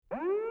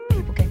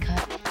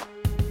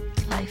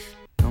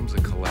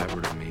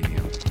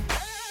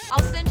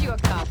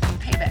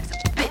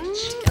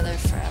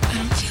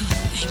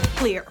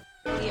clear.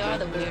 We are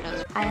the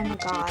weirdos. I am a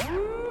god.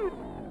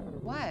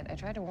 What? I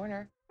tried to warn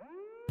her.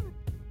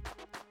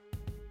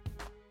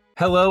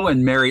 Hello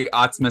and Merry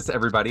Oxmas,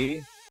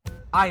 everybody.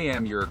 I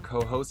am your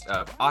co-host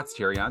of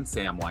Oxterion,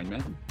 Sam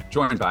Weinman,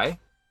 joined by...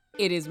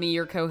 It is me,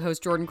 your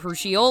co-host, Jordan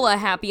Crucchiola.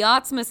 Happy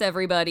Oxmas,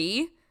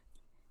 everybody.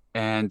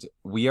 And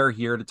we are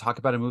here to talk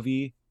about a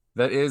movie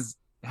that is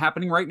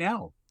happening right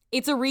now.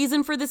 It's a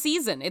reason for the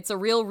season. It's a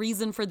real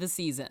reason for the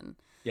season.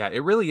 Yeah,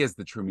 it really is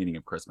the true meaning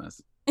of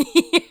Christmas.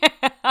 Yeah.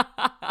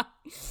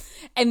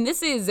 And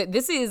this is,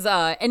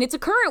 and it's a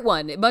current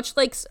one, much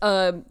like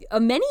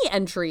many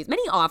entries,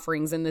 many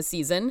offerings in this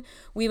season.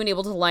 We've been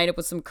able to line up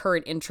with some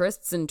current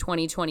interests in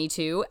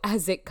 2022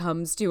 as it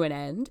comes to an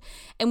end.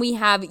 And we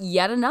have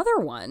yet another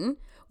one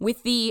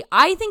with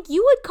I think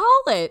you would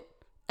call it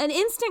an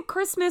instant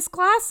Christmas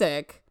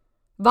classic,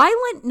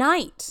 Violent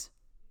Night.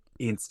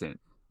 Instant.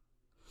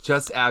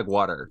 Just add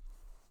water.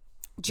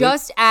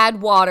 Just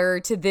add water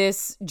to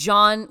this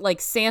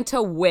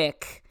Santa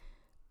Wick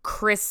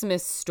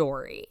Christmas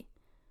story.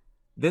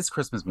 This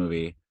Christmas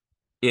movie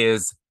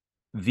is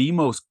the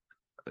most,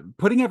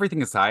 putting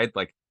everything aside,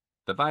 like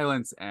the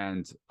violence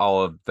and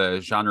all of the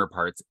genre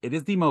parts, it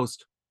is the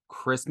most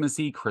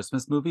Christmassy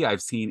Christmas movie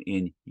I've seen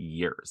in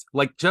years.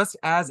 Like, just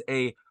as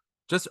a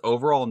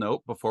overall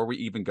note before we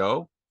even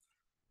go,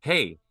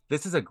 hey,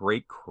 this is a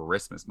great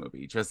Christmas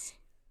movie, just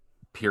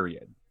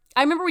period.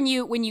 I remember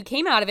when you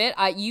came out of it,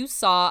 you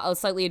saw a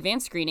slightly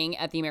advanced screening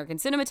at the American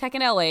Cinematheque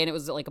in LA, and it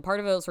was like a part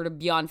of a sort of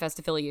Beyond Fest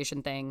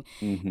affiliation thing.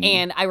 Mm-hmm.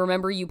 And I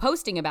remember you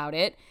posting about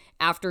it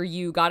after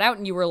you got out,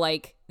 and you were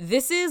like,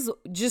 this is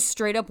just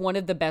straight up one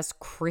of the best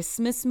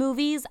Christmas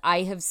movies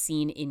I have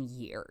seen in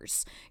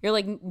years. You're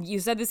like, you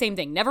said the same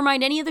thing. Never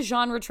mind any of the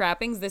genre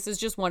trappings. This is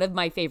just one of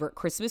my favorite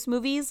Christmas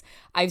movies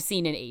I've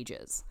seen in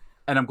ages.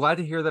 And I'm glad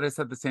to hear that I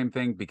said the same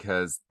thing,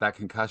 because that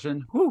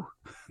concussion,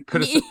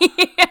 could have...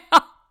 Yeah.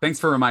 Thanks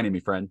for reminding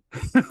me, friend.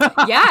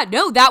 Yeah,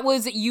 no, that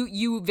was,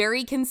 you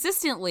very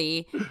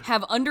consistently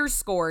have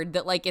underscored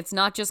that, like, it's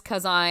not just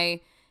because I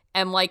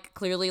am, like,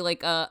 clearly, like,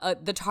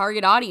 the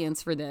target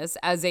audience for this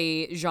as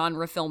a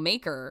genre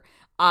filmmaker.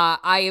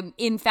 I am,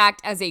 in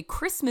fact, as a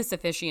Christmas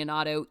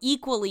aficionado,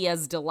 equally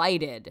as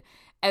delighted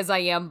as I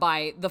am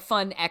by the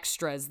fun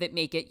extras that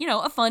make it,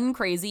 a fun,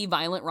 crazy,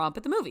 violent romp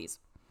at the movies.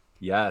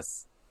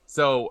 Yes.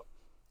 So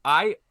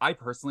I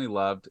personally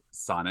loved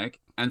Sonic.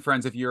 And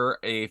friends, if you're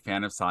a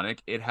fan of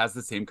Sonic, it has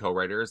the same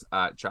co-writers,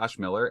 Josh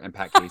Miller and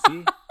Pat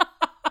Casey.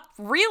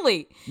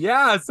 Really?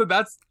 Yeah, so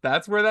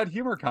that's where that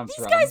humor comes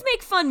from. These guys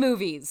make fun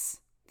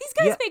movies.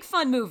 Make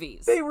fun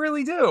movies. They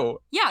really do.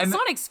 Yeah, and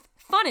Sonic's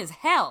fun as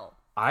hell.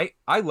 I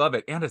love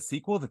it. And a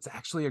sequel that's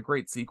actually a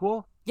great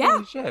sequel. Yeah.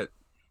 Holy shit.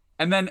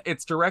 And then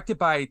it's directed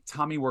by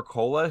Tommy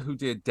Wirkola, who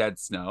did Dead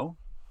Snow.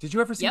 Did you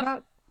ever see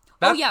that?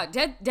 Oh yeah,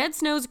 Dead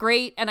Snow's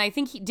great, and I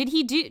think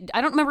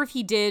I don't remember if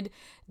he did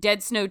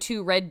Dead Snow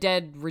 2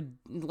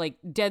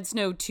 Dead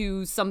Snow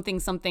 2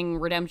 something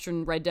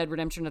Redemption, Red Dead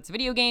Redemption, that's a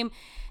video game.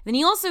 Then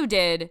he also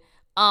did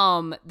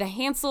the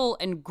Hansel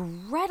and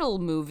Gretel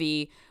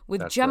movie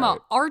with Gemma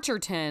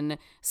Arterton.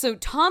 So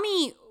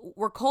Tommy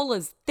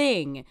Wirkola's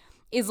thing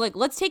is like,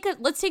 let's take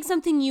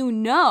something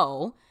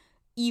evil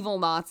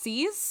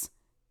Nazis,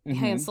 mm-hmm.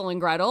 Hansel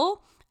and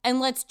Gretel, and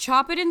let's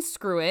chop it and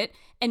screw it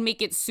and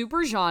make it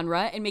super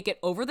genre and make it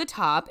over the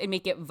top and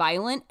make it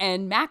violent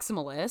and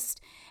maximalist.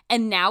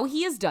 And now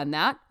he has done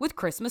that with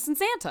Christmas and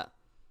Santa.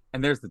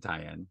 And there's the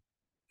tie-in.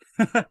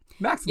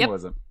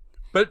 Maximalism. Yep.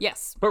 But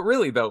yes. But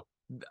really though,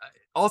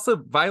 also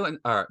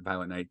Violent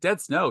Night, Dead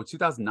Snow,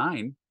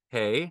 2009.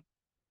 Hey.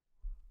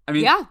 I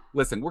mean,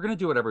 listen, we're going to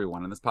do whatever we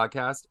want on this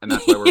podcast, and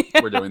that's why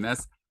we're doing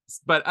this.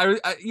 But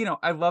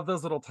I love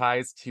those little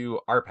ties to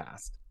our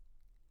past.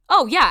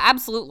 Oh, yeah,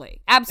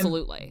 absolutely.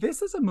 Absolutely. And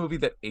this is a movie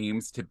that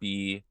aims to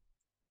be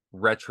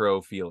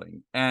retro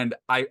feeling. And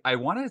I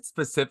want to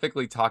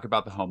specifically talk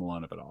about the Home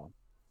Alone of it all.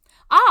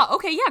 Ah,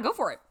 okay. Yeah, go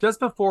for it.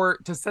 Just before,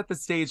 to set the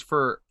stage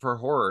for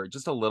horror,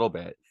 just a little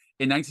bit.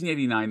 In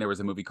 1989, there was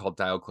a movie called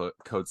Dial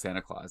Code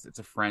Santa Claus. It's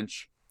a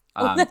French...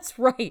 that's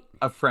right.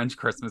 A French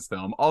Christmas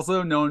film,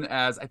 also known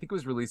as, I think it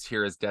was released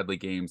here as Deadly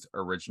Games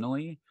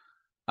originally.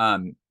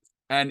 And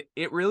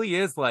it really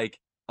is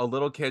like a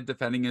little kid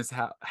defending his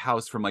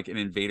house from like an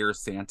invader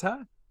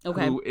Santa,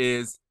 who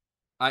is,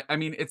 I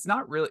mean, it's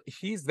not really,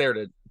 he's there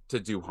to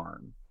do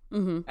harm.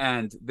 Mm-hmm.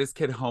 And this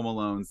kid Home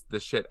Alone's the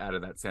shit out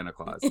of that Santa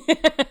Claus.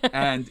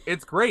 And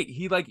it's great.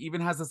 He like even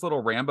has this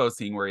little Rambo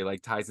scene where he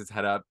like ties his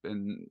head up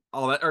and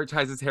all that, or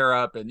ties his hair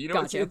up, and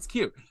it's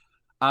cute.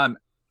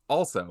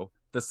 Also,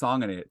 the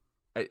song in it,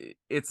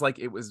 it's like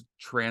it was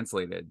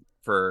translated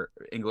for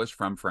English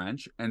from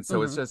French, and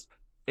so it's just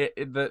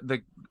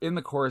the in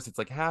the chorus it's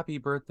like happy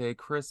birthday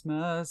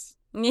Christmas,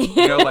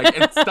 like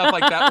it's stuff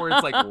like that where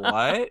it's like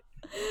what.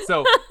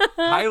 So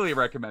highly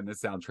recommend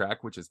this soundtrack,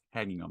 which is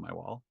hanging on my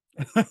wall.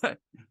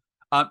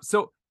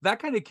 So that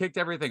kind of kicked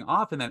everything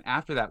off, and then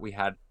after that we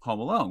had Home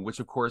Alone, which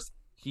of course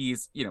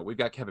he's, we've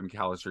got Kevin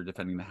McAllister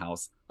defending the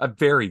house, a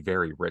very,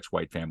 very rich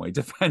white family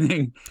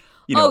defending,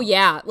 oh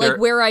yeah, like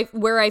where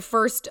I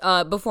first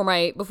before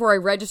I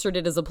registered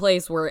it as a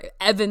place, where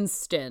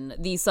Evanston,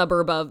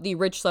 the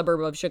rich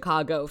suburb of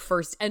Chicago,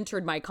 first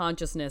entered my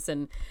consciousness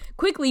and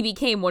quickly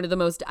became one of the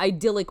most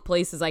idyllic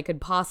places I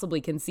could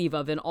possibly conceive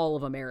of in all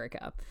of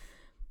America.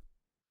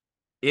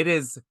 It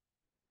is.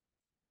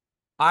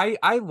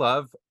 I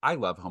love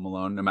Home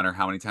Alone. No matter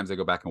how many times I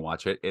go back and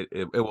watch it,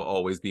 it will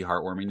always be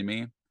heartwarming to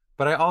me.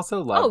 But I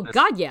also love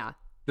God, yeah,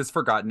 this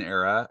forgotten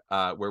era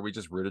where we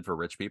just rooted for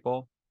rich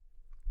people,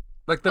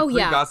 like the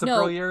pre-Gossip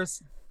Girl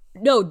years.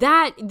 No,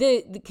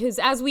 because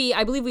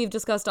I believe we've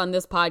discussed on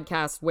this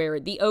podcast where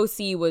the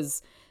OC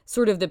was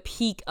sort of the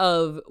peak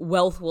of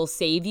wealth will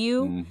save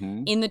you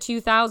in the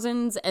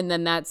 2000s, and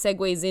then that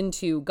segues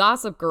into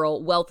Gossip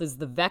Girl. Wealth is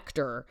the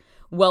vector.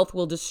 Wealth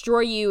will destroy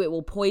you. It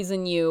will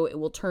poison you. It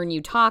will turn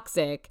you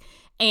toxic.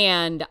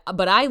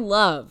 But I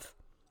love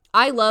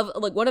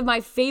like one of my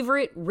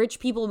favorite rich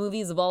people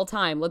movies of all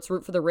time. Let's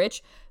root for the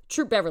rich.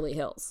 Troop Beverly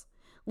Hills.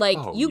 Like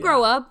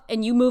grow up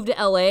and you move to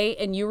LA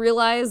and you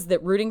realize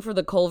that rooting for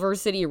the Culver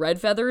City Red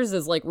Feathers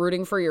is like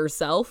rooting for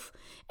yourself,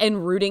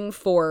 and rooting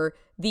for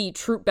the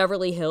Troop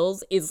Beverly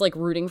Hills is like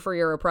rooting for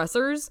your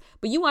oppressors.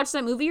 But you watch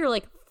that movie, you're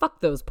like,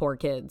 fuck those poor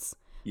kids.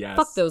 Yes.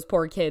 Fuck those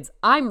poor kids.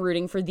 I'm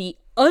rooting for the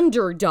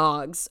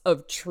underdogs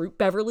of Troop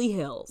Beverly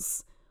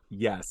Hills.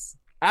 Yes,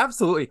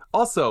 absolutely.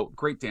 Also,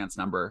 great dance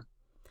number.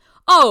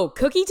 Oh,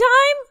 Cookie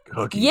Time?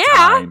 Cookie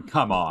Time.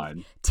 Come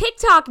on.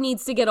 TikTok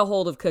needs to get a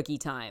hold of Cookie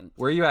Time.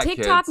 Where are you at,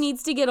 TikTok kids?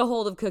 needs to get a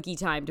hold of Cookie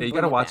Time to you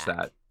gotta watch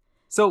that.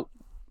 So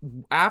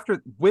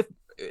with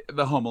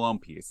the Home Alone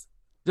piece,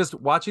 just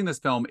watching this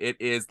film, it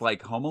is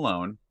like Home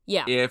Alone.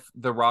 Yeah. If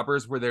the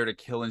robbers were there to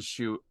kill and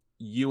shoot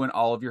you and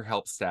all of your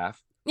help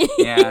staff,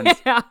 and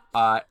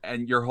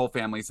and your whole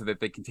family, so that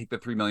they can take the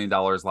 $3 million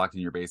locked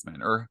in your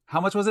basement. Or how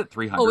much was it?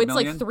 300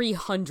 million? Like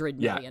 $300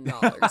 million.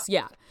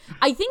 Yeah.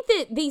 I think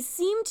that they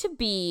seem to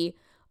be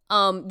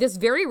this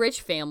very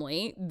rich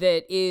family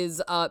that is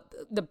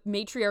the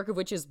matriarch of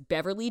which is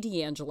Beverly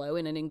D'Angelo,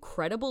 in an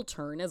incredible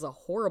turn as a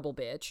horrible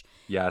bitch.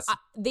 Yes.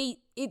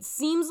 It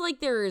seems like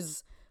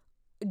there's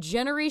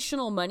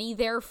generational money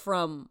there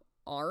from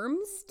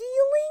arms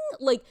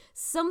dealing, like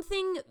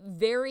something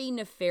very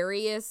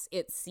nefarious,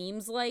 it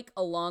seems like,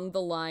 along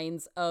the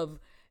lines of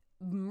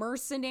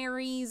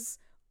mercenaries,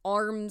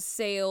 arms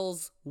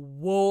sales,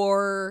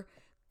 war,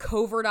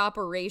 covert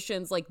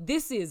operations. Like,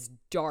 this is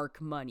dark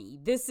money.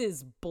 This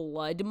is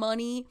blood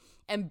money.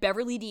 And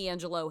Beverly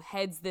D'Angelo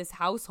heads this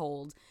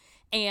household,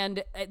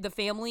 and the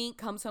family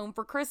comes home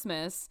for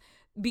Christmas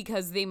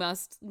because they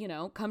must,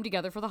 come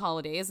together for the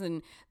holidays.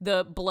 And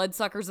the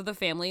bloodsuckers of the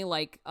family,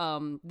 like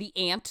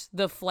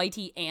the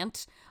flighty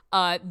aunt,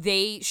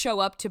 they show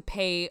up to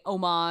pay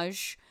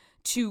homage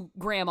to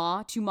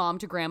Mom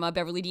to Grandma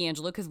Beverly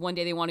D'Angelo, because one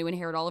day they want to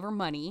inherit all of her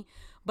money.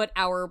 But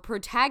our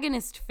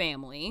protagonist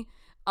family,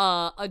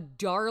 a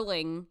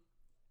darling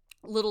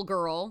little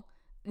girl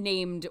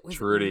named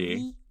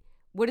Trudy.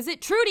 What is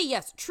it? Trudy,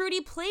 yes. Trudy,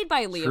 played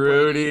by Leah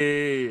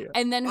Trudy. Brady.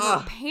 And then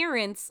her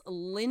parents,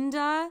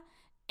 Linda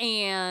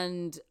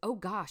and, oh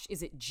gosh,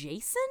 is it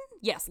Jason?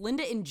 Yes,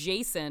 Linda and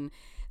Jason.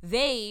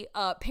 They,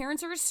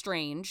 parents are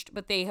estranged,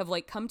 but they have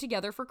come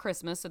together for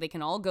Christmas so they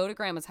can all go to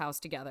Grandma's house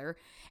together.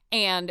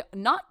 And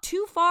not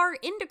too far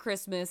into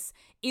Christmas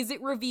is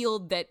it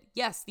revealed that,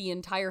 yes, the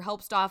entire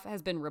help staff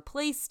has been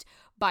replaced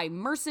by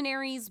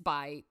mercenaries,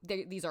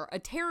 these are a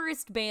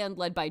terrorist band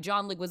led by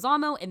John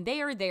Leguizamo, and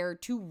they are there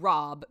to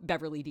rob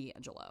Beverly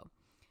D'Angelo.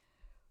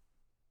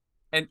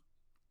 And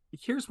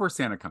here's where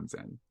Santa comes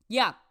in.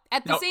 Yeah.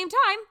 At the same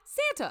time,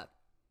 Santa.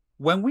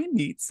 When we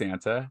meet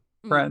Santa,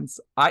 friends,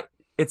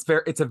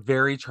 it's a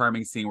very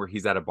charming scene where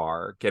he's at a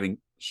bar getting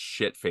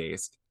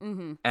shit-faced.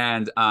 Mm-hmm.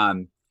 And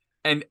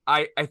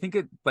I think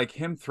it, like,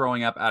 him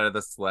throwing up out of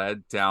the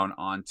sled down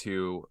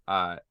onto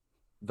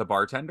the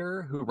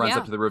bartender who runs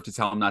up to the roof to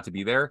tell him not to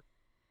be there.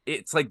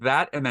 It's like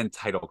that, and then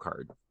title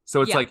card.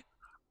 So it's like,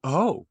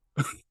 oh.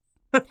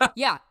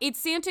 Yeah, it's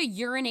Santa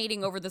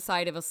urinating over the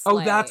side of a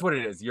sleigh. Oh, that's what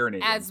it is,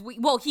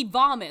 urinating. He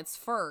vomits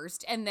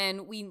first, and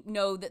then we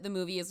know that the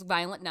movie is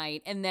Violent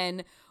Night, and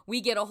then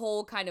we get a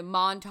whole kind of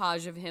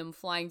montage of him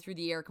flying through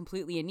the air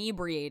completely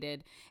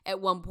inebriated,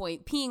 at one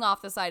point peeing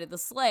off the side of the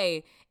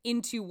sleigh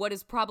into what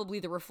is probably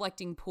the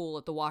reflecting pool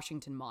at the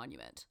Washington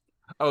Monument.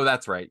 Oh,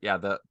 that's right. Yeah,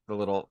 the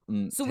little...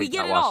 So we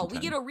get it all. We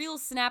get a real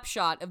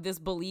snapshot of this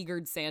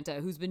beleaguered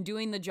Santa who's been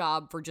doing the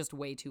job for just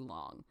way too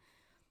long.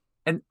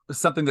 And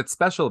something that's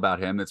special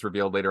about him that's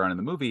revealed later on in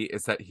the movie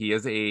is that he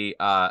is a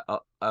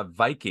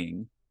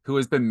Viking who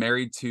has been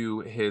married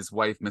to his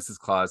wife, Mrs.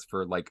 Claus,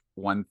 for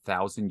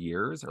 1,000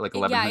 years, or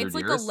 1,100 years.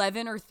 Yeah, it's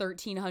 11 or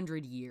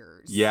 1,300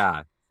 years.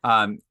 Yeah.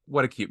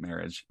 What a cute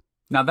marriage.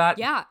 Now that...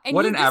 Yeah. And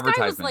what an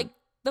advertisement. Guy was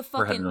the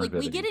fucking...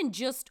 we get in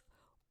just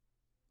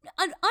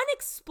an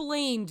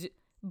unexplained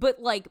but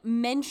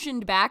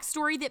mentioned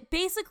backstory that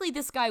basically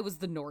this guy was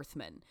the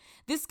Northman.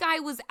 This guy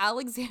was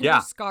Alexander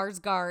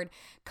Skarsgård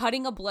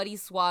cutting a bloody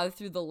swath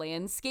through the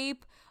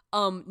landscape,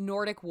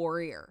 Nordic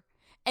warrior.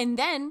 And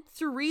then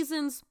through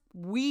reasons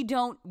we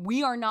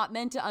are not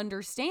meant to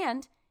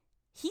understand,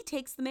 he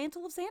takes the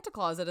mantle of Santa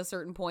Claus at a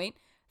certain point.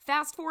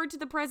 Fast forward to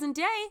the present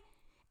day,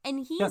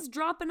 and he's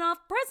dropping off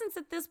presents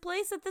at this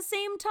place at the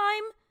same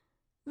time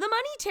the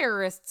money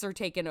terrorists are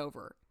taking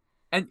over.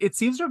 And it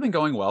seems to have been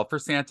going well for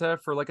Santa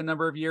for like a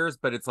number of years,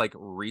 but it's like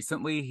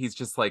recently he's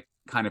just like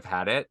kind of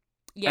had it.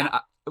 Yeah.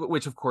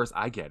 Which of course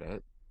I get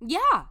it.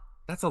 Yeah.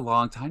 That's a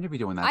long time to be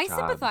doing that I job.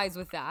 sympathize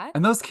with that.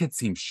 And those kids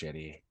seem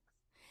shitty.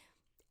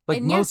 Like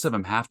And most of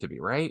them have to be,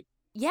 right?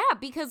 Yeah,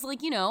 because like,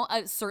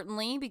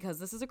 certainly because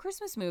this is a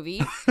Christmas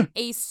movie,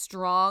 a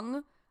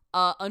strong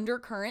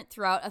undercurrent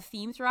throughout, a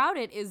theme throughout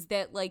it is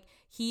that like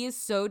he is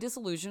so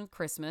disillusioned with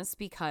Christmas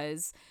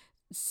because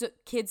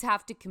kids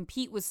have to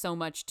compete with so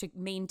much to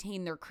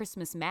maintain their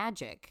Christmas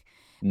magic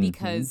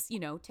because,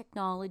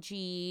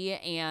 technology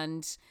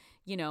and,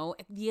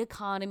 the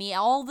economy,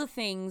 all the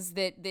things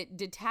that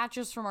detach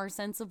us from our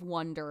sense of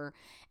wonder.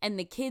 And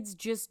the kids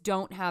just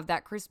don't have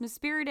that Christmas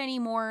spirit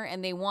anymore.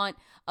 And they want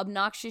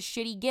obnoxious,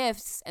 shitty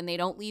gifts. And they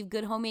don't leave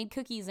good homemade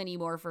cookies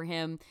anymore for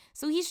him.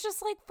 So he's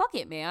just like, fuck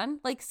it, man.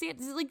 Like,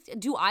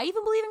 do I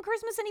even believe in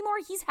Christmas anymore?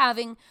 He's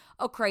having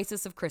a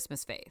crisis of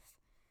Christmas faith.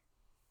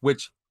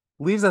 Which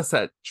leaves us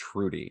at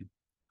Trudy,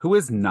 who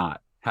is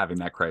not having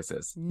that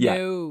crisis.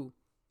 No. Yet.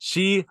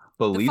 She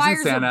believes the fires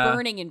in Santa. are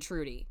burning in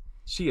Trudy.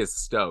 She is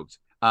stoked.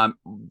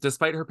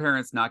 Despite her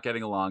parents not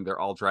getting along, they're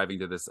all driving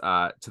to this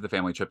to the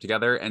family trip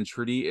together, and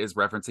Trudy is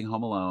referencing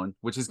Home Alone,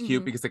 which is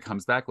cute because it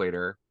comes back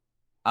later.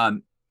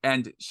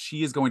 And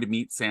she is going to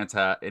meet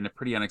Santa in a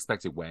pretty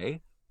unexpected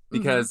way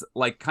because,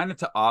 like, kind of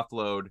to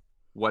offload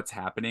what's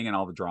happening and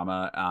all the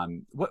drama.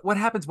 What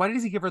happens? Why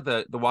does he give her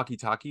the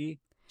walkie-talkie?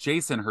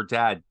 Jason, her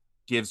dad,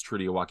 gives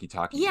Trudy a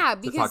walkie-talkie. Yeah,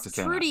 to because talk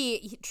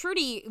to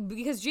Trudy,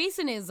 because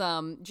Jason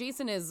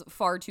is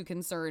far too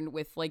concerned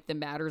with like the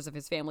matters of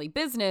his family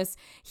business.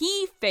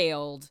 He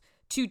failed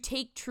to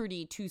take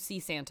Trudy to see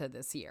Santa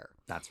this year.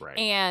 That's right.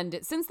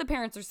 And since the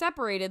parents are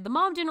separated, the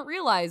mom didn't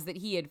realize that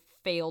he had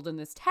failed in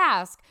this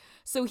task.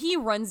 So he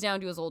runs down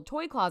to his old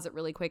toy closet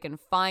really quick and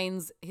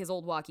finds his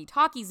old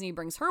walkie-talkies, and he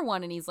brings her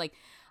one, and he's like,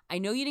 I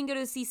know you didn't go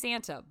to see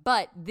Santa,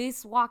 but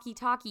this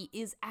walkie-talkie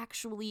is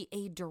actually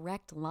a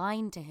direct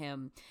line to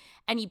him.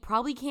 And he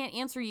probably can't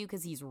answer you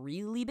because he's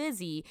really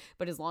busy,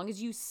 but as long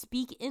as you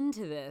speak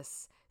into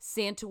this,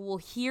 Santa will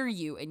hear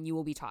you and you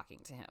will be talking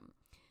to him.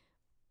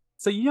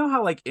 So you know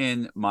how like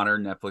in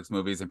modern Netflix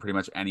movies and pretty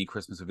much any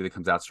Christmas movie that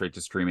comes out straight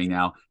to streaming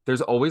now,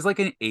 there's always like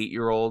an 8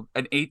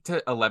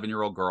 to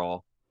 11-year-old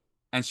girl,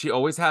 and she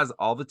always has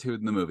all the toot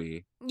in the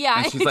movie.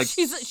 Yeah, and she's like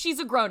she's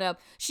a grown up.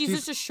 She's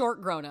just a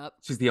short grown up.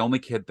 She's the only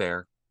kid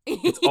there.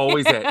 It's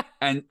always it.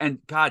 And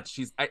God,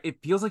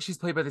 it feels like she's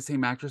played by the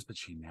same actress, but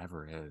she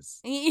never is.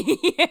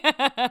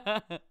 Yeah.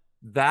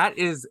 That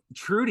is,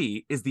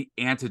 Trudy is the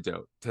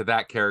antidote to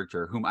that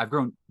character, whom I've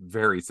grown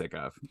very sick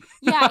of.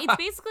 Yeah, it's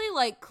basically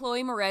like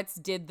Chloe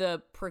Moretz did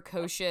the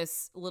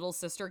precocious little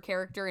sister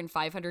character in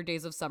 500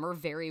 Days of Summer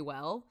very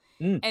well.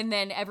 And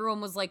then everyone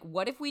was like,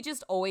 what if we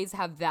just always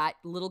have that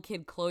little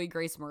kid Chloe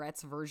Grace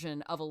Moretz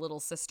version of a little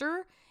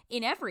sister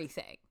in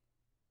everything?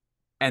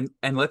 And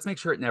let's make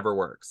sure it never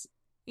works.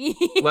 Yeah.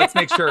 Let's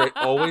make sure it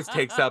always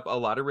takes up a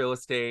lot of real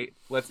estate.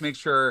 Let's make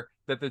sure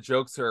that the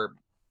jokes are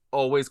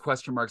always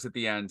question marks at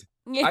the end.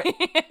 Yeah.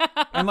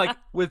 And like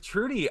with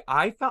Trudy,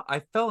 I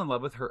fell in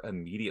love with her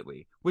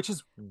immediately, which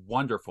is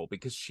wonderful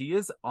because she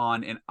is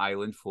on an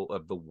island full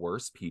of the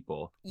worst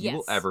people you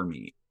will ever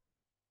meet,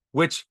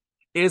 which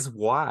is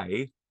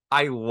why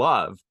I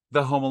love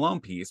the Home Alone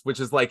piece, which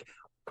is like,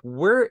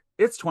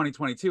 it's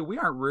 2022. We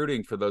aren't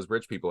rooting for those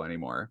rich people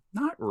anymore.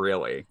 Not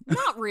really.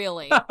 Not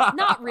really.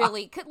 Not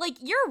really. Like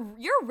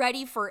you're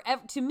ready for,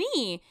 to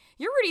me,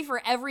 you're ready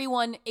for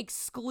everyone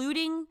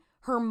excluding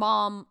her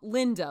mom,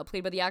 Linda,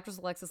 played by the actress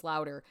Alexis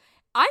Louder.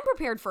 I'm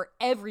prepared for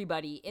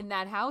everybody in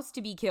that house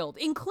to be killed,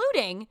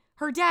 including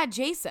her dad,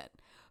 Jason,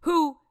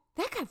 who,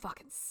 that guy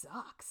fucking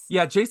sucks.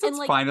 Yeah, Jason's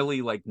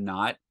finally like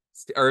not,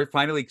 or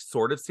finally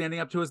sort of standing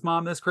up to his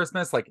mom this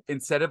Christmas. Like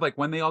instead of like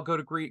when they all go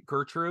to greet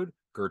Gertrude,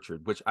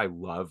 which I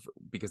love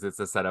because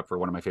it's a setup for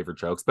one of my favorite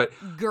jokes. But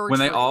when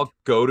they all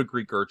go to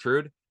greet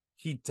Gertrude,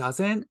 he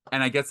doesn't.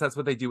 And I guess that's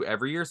what they do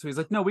every year. So he's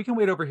like, no, we can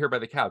wait over here by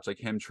the couch, like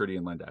him, Trudy,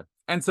 and Linda.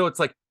 And so it's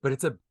like, but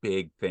it's a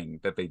big thing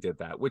that they did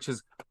that, which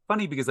is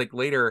funny because like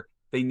later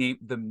they named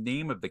the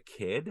name of the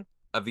kid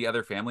of the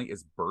other family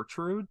is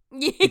Bertrude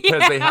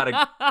because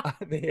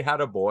they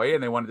had a boy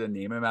and they wanted to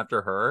name him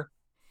after her.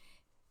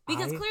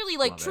 Because clearly,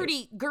 like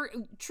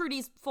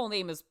Trudy's full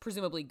name is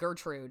presumably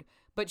Gertrude,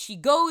 but she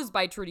goes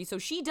by Trudy, so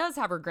she does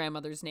have her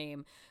grandmother's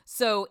name.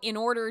 So in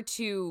order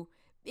to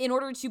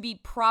be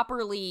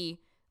properly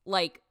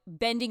like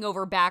bending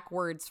over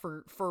backwards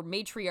for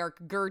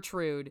matriarch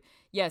Gertrude,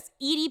 yes,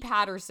 Edie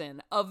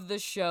Patterson of the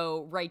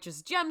show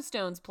Righteous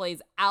Gemstones plays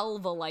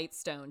Alva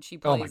Lightstone. She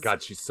plays, oh my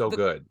God, she's so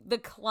good, the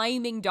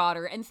climbing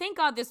daughter. And thank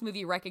God this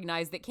movie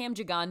recognized that Cam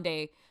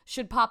Gigande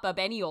should pop up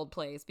any old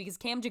place, because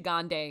Cam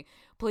Gigande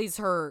plays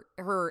her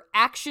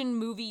action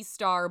movie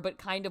star but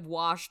kind of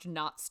washed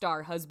not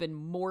star husband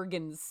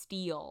Morgan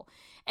Steele,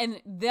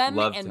 and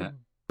them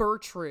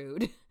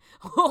Bertrude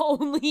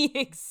only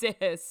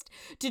exist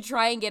to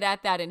try and get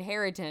at that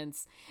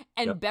inheritance.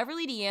 And Yep.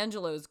 Beverly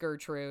D'Angelo's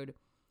Gertrude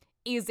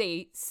is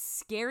a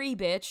scary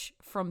bitch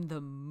from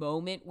the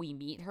moment we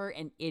meet her,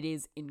 and it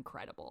is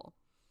incredible.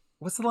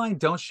 What's the line?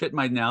 Don't shit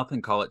my mouth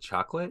and call it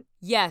chocolate?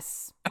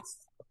 Yes.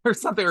 Or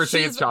something, or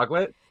say it's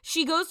chocolate?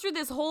 She goes through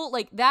this whole,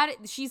 like, that,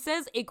 she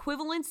says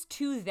equivalents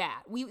to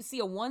that. We see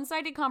a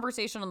one-sided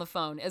conversation on the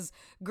phone as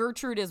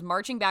Gertrude is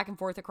marching back and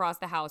forth across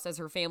the house as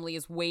her family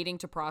is waiting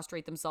to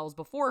prostrate themselves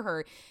before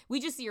her. We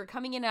just see her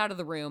coming in and out of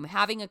the room,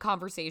 having a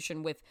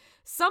conversation with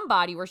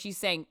somebody where she's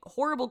saying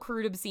horrible,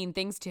 crude, obscene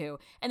things to.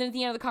 And then at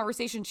the end of the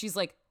conversation, she's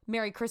like,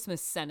 Merry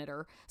Christmas,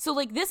 Senator. So,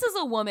 like, this is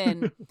a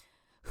woman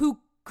who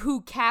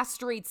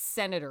castrates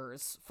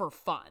senators for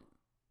fun.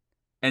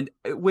 And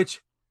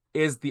which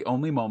is the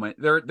only moment.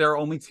 There are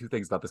only two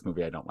things about this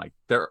movie I don't like.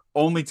 There are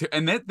only two.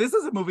 And this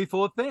is a movie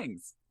full of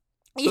things.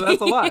 So that's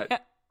a lot, Yeah.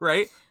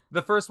 right?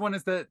 The first one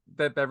is that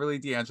Beverly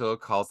D'Angelo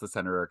calls the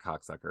senator a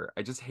cocksucker.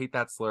 I just hate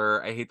that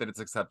slur. I hate that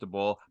it's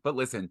acceptable. But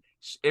listen,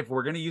 if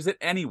we're going to use it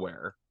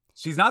anywhere,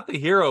 she's not the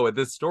hero of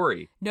this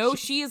story. No,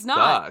 she is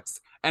not.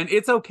 Sucks. And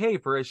it's okay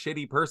for a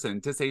shitty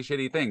person to say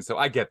shitty things. So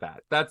I get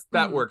that.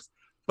 That works.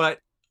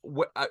 But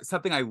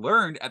something I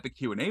learned at the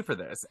Q&A for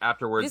this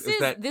afterwards is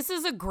that this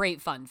is a great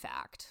fun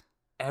fact.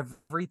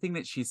 Everything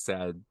that she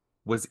said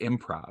was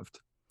improv,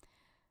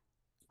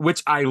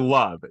 which I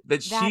love.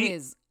 That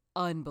is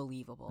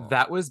unbelievable.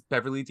 That was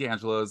Beverly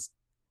D'Angelo's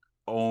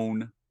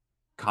own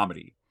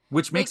comedy,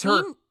 which makes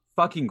her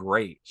fucking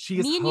great. She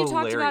is hilarious. You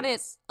talked about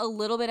it a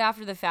little bit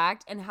after the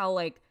fact, and how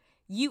like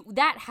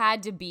that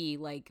had to be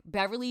like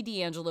Beverly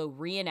D'Angelo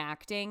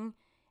reenacting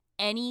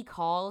any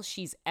call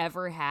she's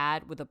ever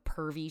had with a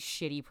pervy,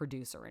 shitty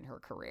producer in her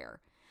career.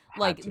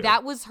 Like,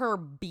 that was her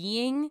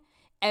being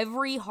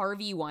every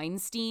Harvey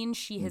Weinstein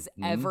she has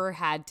ever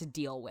had to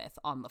deal with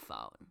on the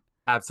phone.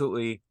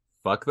 Absolutely.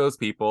 Fuck those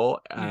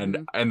people.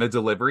 And the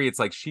delivery, it's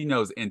like she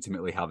knows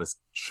intimately how this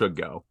should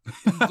go.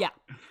 Yeah.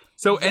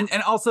 So, and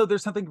also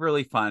there's something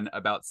really fun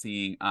about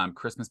seeing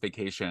Christmas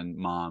Vacation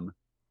mom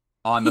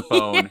on the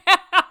phone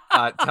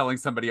telling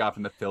somebody off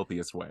in the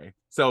filthiest way.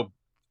 So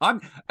I'm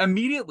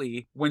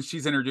immediately, when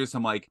she's introduced,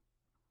 I'm like,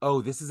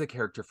 oh, this is a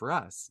character for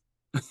us.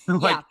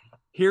 Like,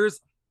 here's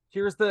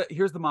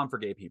the mom for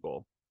gay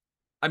people.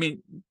 I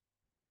mean,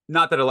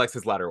 not that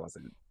Alexis Ladder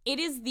wasn't. It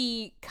is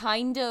the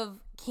kind of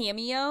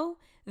cameo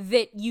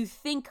that you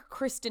think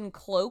Kristen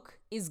Cloak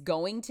is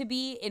going to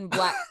be in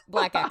Black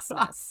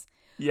Xmas.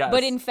 Yes.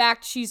 But in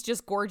fact, she's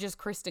just gorgeous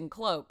Kristen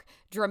Cloak,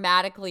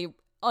 dramatically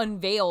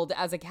unveiled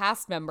as a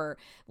cast member.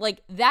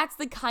 Like, that's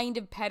the kind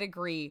of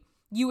pedigree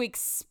you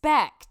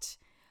expect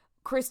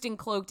Kristen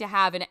Cloak to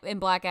have in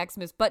Black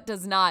Xmas, but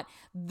does not.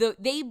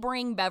 They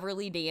bring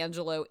Beverly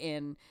D'Angelo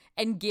in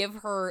and give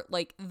her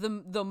like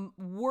the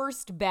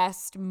worst,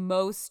 best,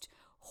 most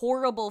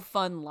horrible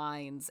fun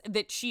lines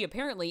that she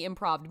apparently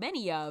improv'd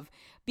many of,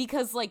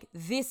 because like,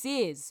 this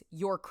is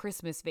your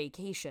Christmas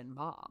Vacation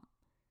mom.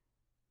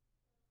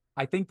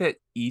 I think that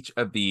each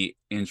of the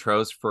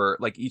intros for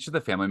like each of the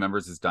family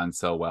members is done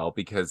so well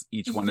because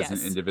each one is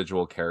an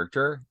individual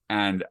character,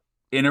 and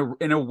in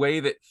a way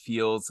that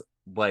feels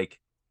like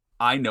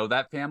I know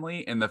that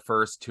family in the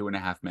first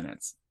 2.5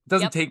 minutes. It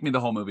doesn't take me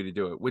the whole movie to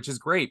do it, which is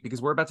great because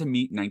we're about to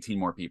meet 19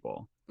 more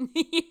people.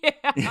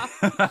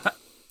 Yeah.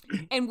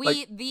 And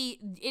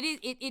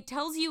it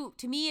tells you,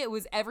 to me, it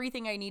was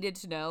everything I needed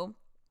to know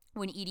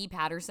when Edie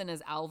Patterson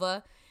as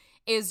Alva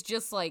is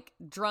just like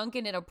drunk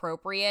and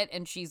inappropriate,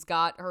 and she's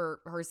got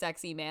her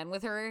sexy man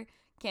with her,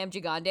 Cam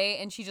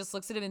Gigande, and she just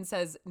looks at him and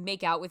says,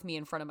 "Make out with me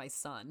in front of my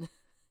son."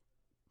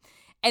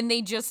 And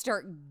they just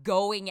start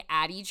going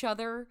at each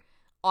other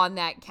on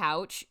that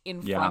couch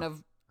in front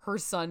of her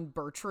son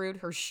Bertrude,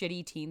 her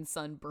shitty teen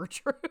son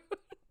Bertrude.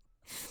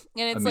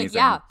 And it's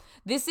amazing. like,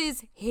 this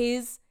is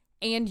his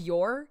and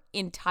your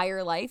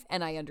entire life,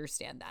 and I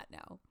understand that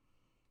now.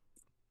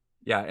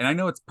 Yeah, and I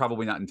know it's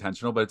probably not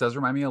intentional, but it does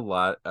remind me a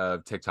lot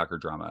of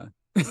TikToker drama.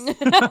 So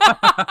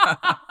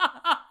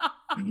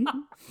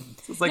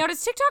now,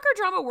 does TikToker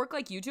drama work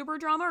like YouTuber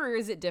drama, or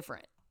is it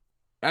different?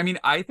 I mean,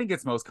 I think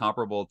it's most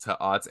comparable to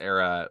aughts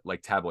era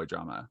like tabloid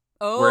drama.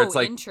 Oh, where it's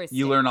like interesting.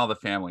 You learn all the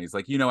families,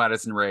 like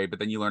Addison Rae, but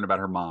then you learn about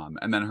her mom,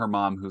 and then her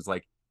mom who's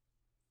like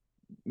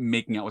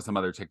making out with some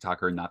other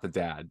TikToker and not the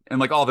dad, and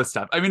like all this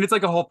stuff. I mean, it's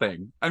like a whole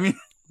thing. I mean,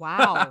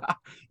 wow.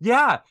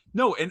 Yeah,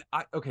 no, and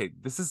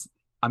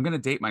I'm gonna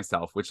date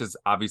myself, which is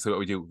obviously what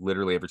we do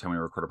literally every time we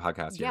record a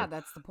podcast here. Yeah,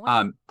 that's the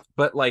point.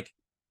 But like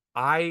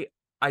I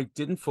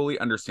didn't fully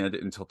understand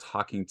it until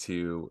talking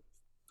to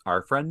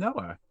our friend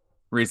Noah,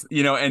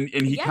 and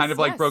he kind of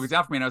like broke it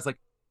down for me, and I was like,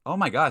 oh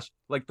my gosh,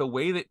 like the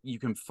way that you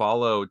can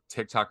follow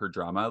TikToker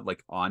drama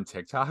like on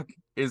TikTok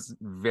is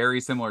very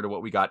similar to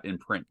what we got in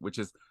print, which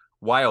is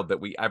wild that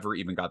we ever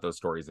even got those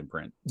stories in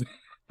print.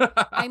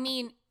 I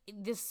mean,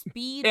 the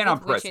speed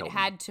with which it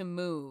had to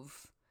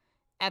move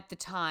at the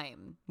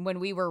time when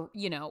we were,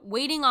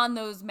 waiting on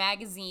those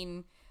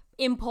magazine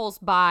impulse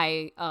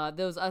buy,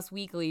 those Us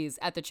Weeklies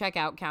at the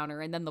checkout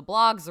counter, and then the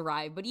blogs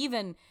arrived. But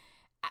even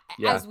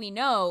Yeah. as we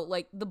know,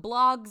 like the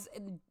blogs,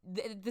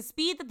 the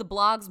speed that the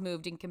blogs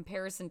moved in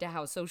comparison to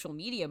how social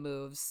media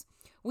moves,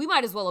 we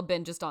might as well have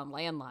been just on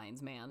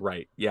landlines, man.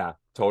 Right. Yeah,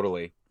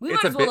 totally. We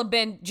It's might a as well bit,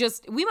 have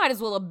been we might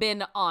as well have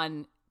been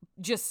on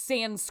just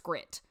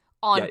Sanskrit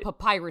on yeah.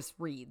 papyrus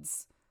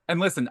reeds. And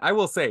listen, I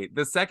will say,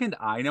 the second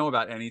I know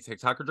about any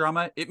TikToker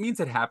drama, it means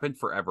it happened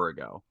forever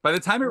ago. By the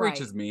time it Right.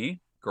 reaches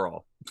me,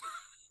 girl,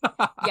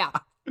 Yeah.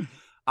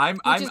 I'm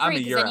Which is a great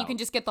because year then out. you can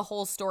just get the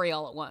whole story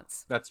all at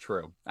once. That's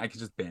true. I can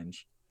just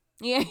binge.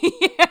 Yeah.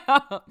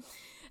 Yeah.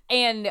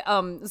 And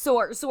so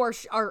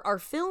our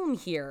film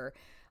here,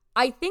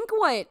 I think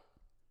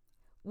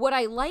what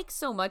I like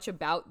so much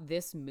about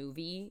this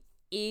movie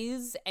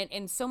is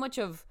and so much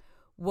of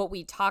what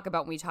we talk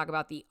about when we talk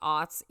about the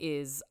aughts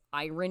is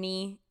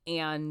irony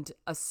and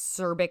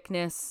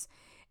acerbicness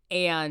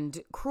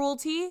and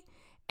cruelty.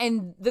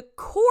 And the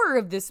core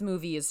of this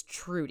movie is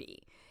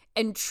Trudy.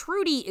 And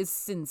Trudy is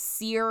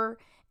sincere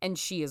and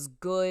she is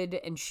good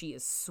and she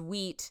is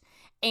sweet.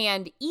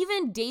 And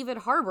even David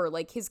Harbour,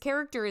 like his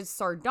character is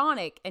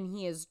sardonic and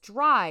he is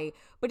dry,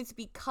 but it's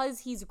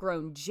because he's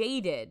grown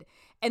jaded.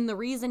 And the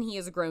reason he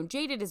has grown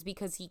jaded is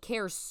because he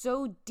cares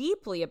so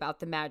deeply about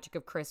the magic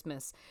of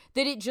Christmas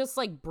that it just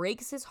like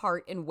breaks his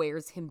heart and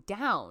wears him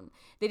down.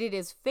 That it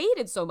has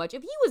faded so much.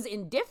 If he was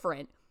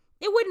indifferent,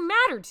 it wouldn't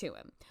matter to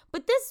him.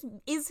 But this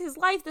is his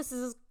life.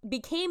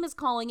 Became his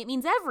calling. It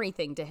means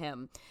everything to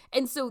him.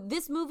 And so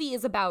this movie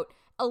is about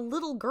a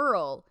little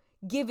girl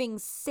giving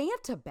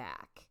Santa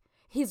back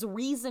his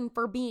reason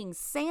for being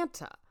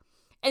Santa.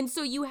 And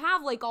so you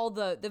have like all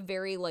the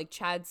very like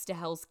Chad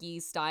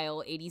Stahelski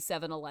style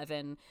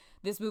 8711.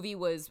 This movie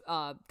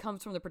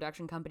comes from the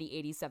production company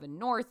 87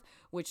 North,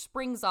 which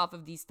springs off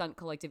of the stunt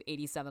collective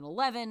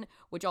 8711,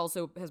 which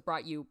also has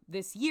brought you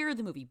this year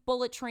the movie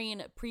Bullet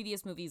Train,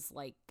 previous movies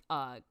like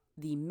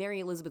the Mary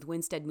Elizabeth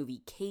Winstead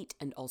movie Kate,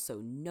 and also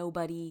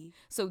Nobody.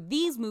 So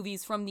these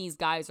movies from these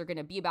guys are going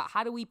to be about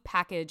how do we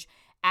package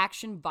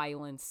action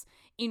violence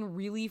in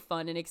really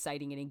fun and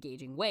exciting and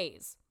engaging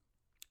ways.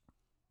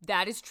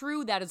 That is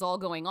true. That is all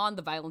going on.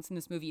 The violence in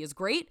this movie is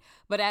great.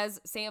 But as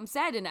Sam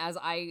said, and as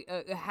I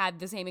had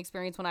the same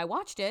experience when I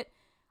watched it,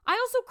 I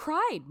also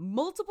cried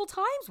multiple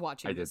times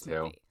watching this movie.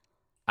 I did too.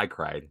 I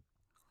cried.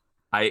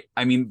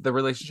 I mean, the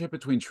relationship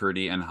between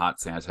Trudy and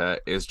Hot Santa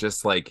is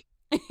just like,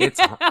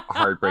 it's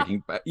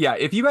heartbreaking. But yeah,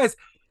 if you guys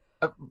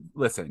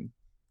listen,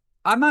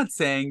 I'm not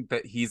saying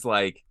that he's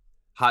like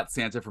Hot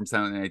Santa from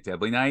Silent Night,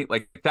 Deadly Night.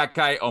 Like that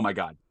guy, oh my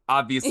God,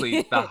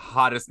 obviously the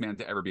hottest man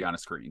to ever be on a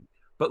screen.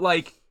 But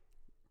like,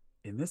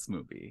 in this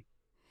movie,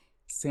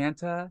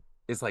 Santa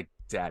is like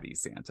Daddy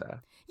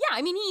Santa. Yeah,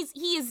 I mean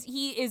he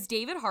is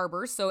David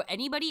Harbour. So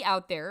anybody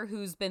out there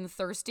who's been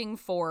thirsting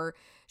for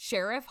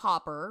Sheriff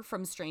Hopper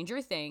from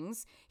Stranger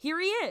Things, here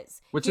he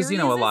is. Which here is, you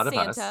know, a lot of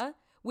Santa us.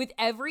 With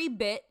every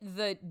bit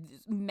the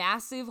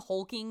massive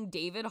hulking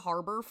David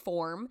Harbour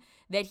form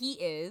that he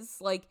is,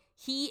 like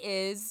he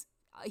is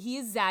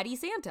Zaddy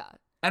Santa.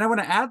 And I want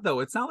to add though,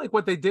 it's not like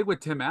what they did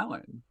with Tim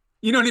Allen.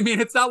 You know what I mean?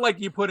 It's not like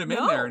you put him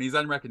in there and he's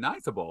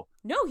unrecognizable.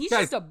 No, he's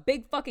just a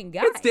big fucking guy.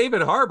 It's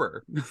David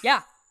Harbour.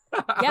 Yeah.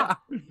 Yeah.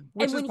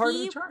 Which is part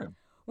of the charm.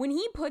 When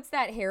he puts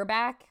that hair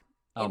back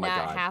in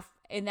that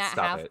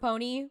half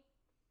pony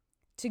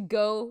to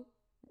go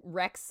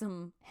wreck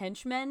some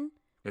henchmen,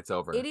 it's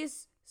over. It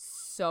is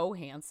so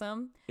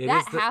handsome. It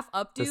that is half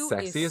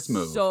updo is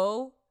move.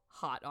 So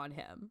hot on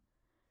him.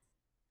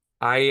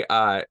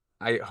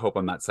 I hope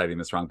I'm not citing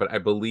this wrong, but I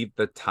believe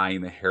the tying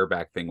the hair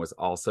back thing was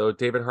also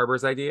David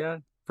Harbour's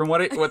idea. From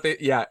what they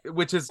yeah,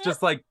 which is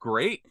just like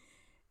great.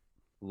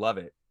 Love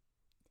it.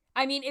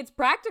 I mean, it's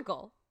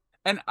practical.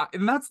 And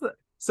that's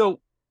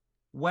so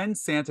when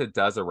Santa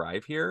does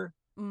arrive here,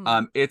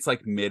 it's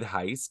like mid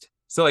heist.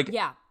 So like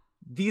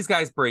these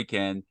guys break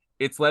in.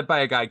 It's led by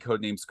a guy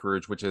codenamed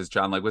Scrooge, which is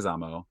John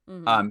Leguizamo.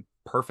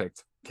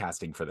 Perfect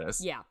casting for this.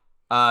 Yeah.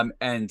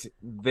 And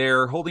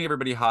they're holding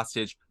everybody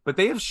hostage, but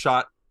they have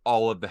shot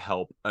all of the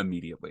help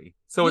immediately.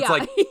 So it's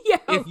like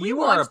if you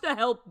watch the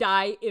help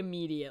die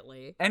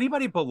immediately.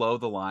 Anybody below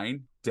the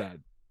line,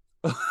 dead.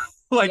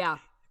 Like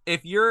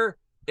if you're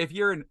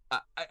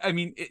I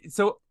mean,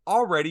 so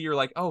already you're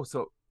like, oh,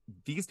 so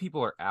these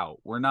people are out.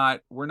 We're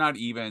not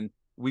even.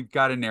 We've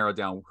got to narrow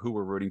down who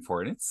we're rooting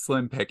for, and it's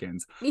slim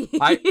pickings.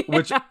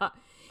 Which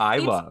I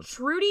love.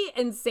 Trudy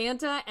and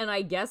Santa, and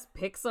I guess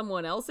pick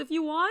someone else if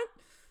you want.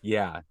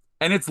 Yeah,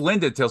 and it's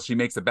Linda till she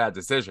makes a bad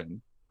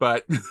decision.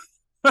 But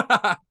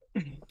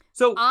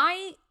so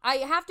I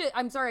have to.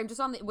 I'm sorry. I'm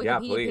just on the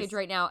Wikipedia page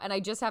right now, and I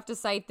just have to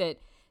cite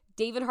that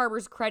David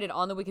Harbour's credit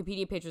on the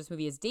Wikipedia page of this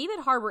movie is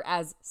David Harbour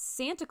as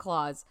Santa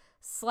Claus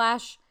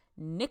 /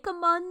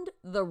 Nicomund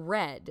the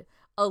Red,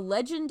 a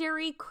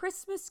legendary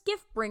Christmas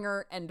gift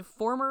bringer and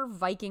former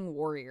Viking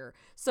warrior.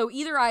 So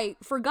either I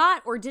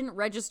forgot or didn't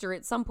register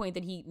at some point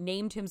that he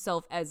named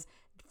himself as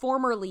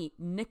formerly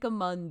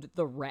Nicomund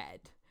the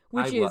Red,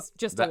 which is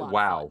just a lot of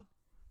fun.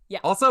 Yeah.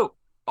 Also,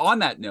 on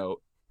that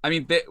note, I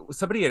mean,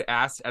 somebody had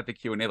asked at the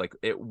Q&A, like,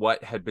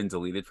 what had been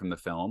deleted from the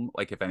film,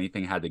 like, if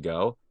anything had to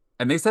go.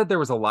 And they said there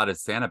was a lot of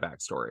Santa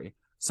backstory.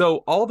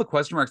 So all the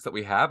question marks that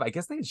we have, I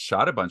guess they had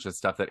shot a bunch of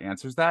stuff that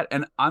answers that.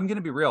 And I'm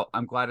gonna be real,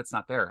 I'm glad it's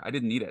not there. I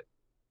didn't need it.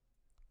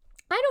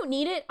 I don't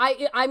need it.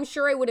 I'm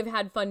sure I would have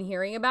had fun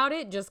hearing about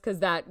it just because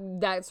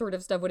that sort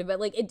of stuff would have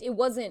been like it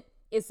wasn't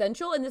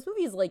essential. And this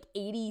movie is like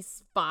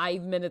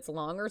 85 minutes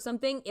long or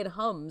something. It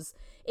hums.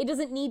 It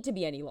doesn't need to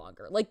be any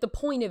longer. Like the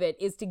point of it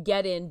is to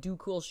get in, do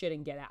cool shit,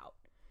 and get out.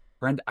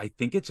 Friend, I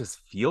think it just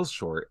feels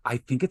short. I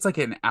think it's like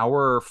an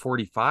hour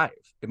 45.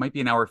 It might be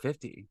an hour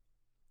 50.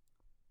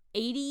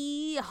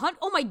 100.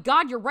 Oh my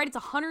God, you're right. It's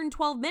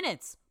 112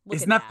 minutes.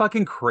 Isn't that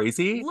fucking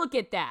crazy? Look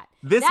at that.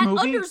 This that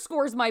movie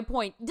underscores my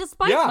point,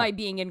 despite my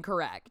being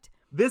incorrect.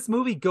 This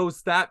movie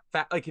goes that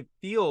fast, like it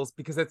feels,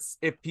 because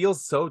it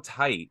feels so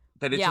tight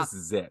that it just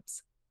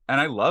zips.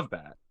 And I love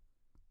that.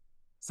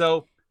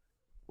 So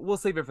we'll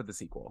save it for the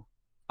sequel.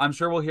 I'm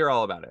sure we'll hear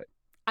all about it.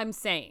 I'm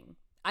saying,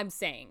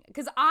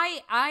 because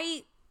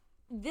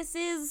this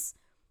is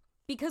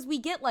because we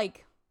get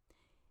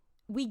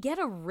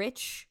a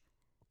rich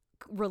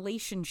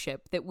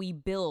relationship that we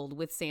build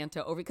with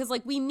Santa over, because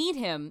like we meet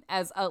him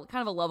as a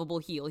kind of a lovable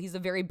heel. He's a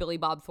very Billy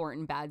Bob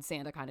Thornton bad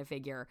Santa kind of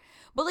figure,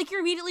 but like you're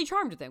immediately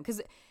charmed with him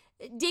because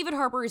David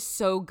Harbour is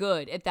so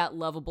good at that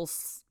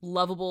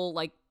lovable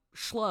like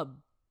schlub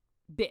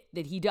bit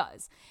that he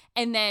does.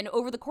 And then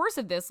over the course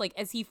of this, like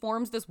as he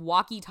forms this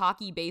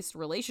walkie-talkie based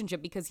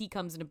relationship, because he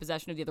comes into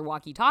possession of the other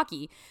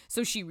walkie-talkie,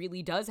 so she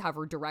really does have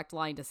her direct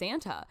line to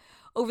Santa.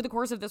 Over the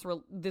course of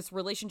this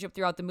relationship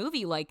throughout the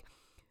movie, like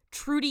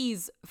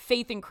Trudy's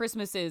faith in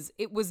Christmases,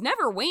 it was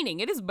never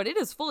waning. It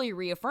is fully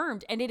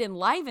reaffirmed, and it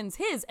enlivens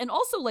his, and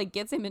also like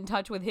gets him in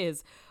touch with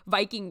his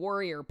Viking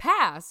warrior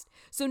past.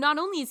 So not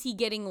only is he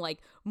getting like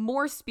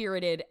more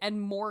spirited and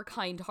more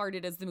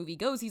kind-hearted as the movie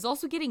goes, he's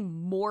also getting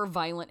more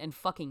violent and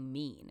fucking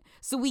mean.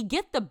 So we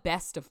get the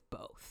best of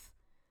both.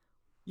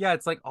 Yeah,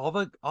 it's like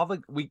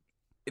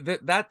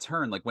that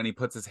turn, like when he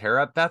puts his hair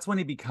up, that's when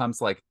he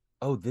becomes like,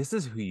 oh, this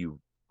is who you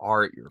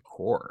are at your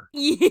core.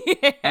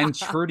 Yeah. And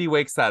Trudy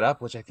wakes that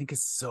up, which I think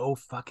is so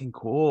fucking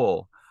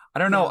cool. I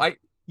don't know.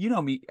 You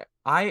know me,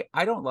 I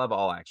don't love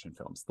all action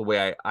films the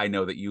way I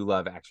know that you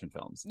love action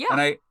films.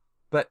 Yeah.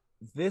 But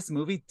this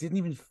movie didn't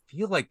even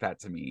feel like that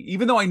to me,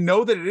 even though I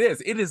know that it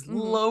is. It is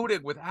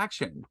loaded with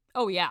action.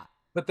 Oh yeah.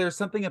 But there's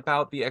something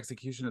about the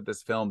execution of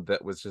this film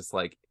that was just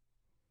like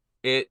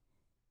it.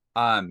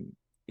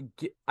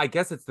 I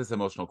guess it's this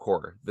emotional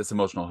core, this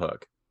emotional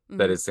hook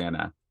that is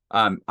Santa.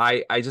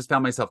 I just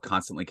found myself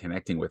constantly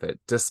connecting with it,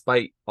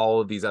 despite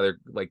all of these other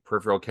like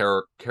peripheral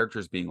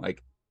characters being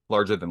like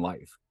larger than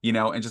life, you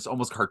know, and just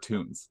almost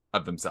cartoons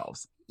of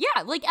themselves.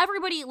 Yeah, like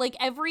everybody, like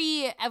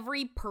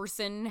every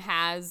person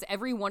has,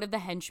 every one of the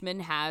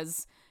henchmen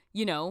has,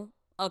 you know,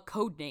 a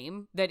code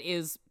name that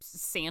is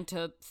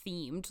Santa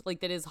themed, like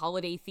that is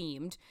holiday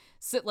themed.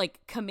 So like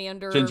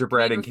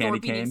Gingerbread and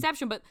Candy Cane, the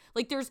exception, but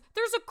like there's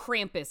a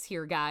Krampus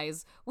here,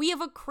 guys. We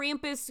have a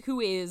Krampus who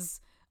is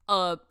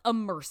a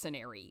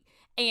mercenary,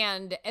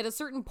 and at a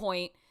certain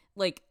point,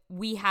 like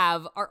we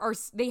have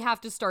they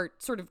have to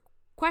start sort of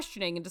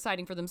questioning and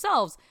deciding for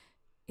themselves,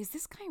 is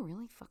this guy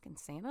really fucking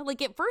Santa? Like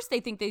at first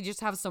they think they just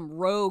have some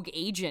rogue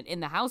agent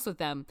in the house with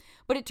them,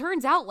 but it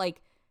turns out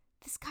like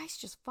this guy's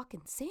just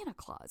fucking Santa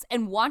Claus.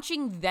 And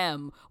watching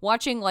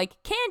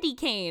like Candy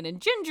Cane and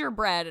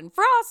Gingerbread and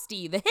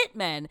Frosty, the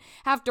hitmen,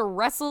 have to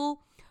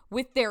wrestle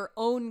with their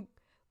own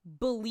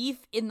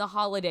belief in the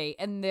holiday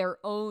and their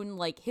own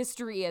like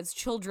history as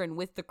children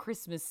with the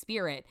Christmas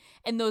spirit,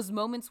 and those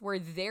moments where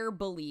their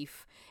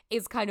belief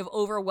is kind of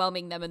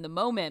overwhelming them in the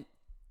moment.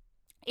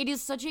 It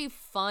is such a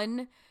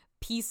fun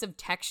piece of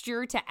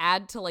texture to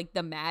add to like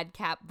the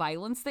madcap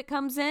violence that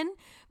comes in,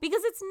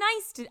 because it's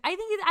nice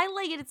I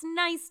like it. It's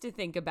nice to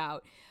think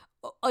about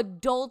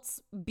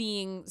adults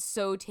being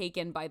so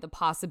taken by the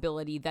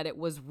possibility that it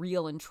was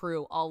real and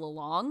true all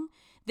along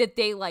that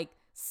they like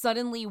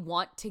suddenly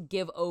want to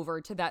give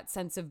over to that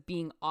sense of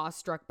being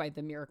awestruck by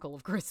the miracle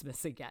of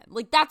Christmas again.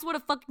 Like that's what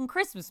a fucking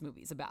Christmas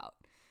movie's about.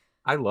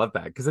 I love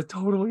that because it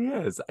totally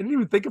is. I didn't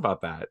even think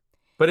about that,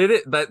 but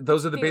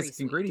those are the basic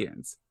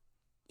ingredients.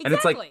 Exactly. And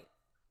it's like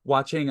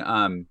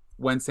watching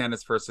when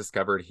Santa's first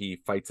discovered, he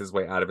fights his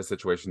way out of a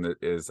situation that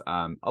is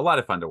a lot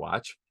of fun to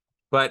watch.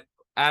 But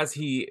as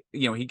he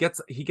gets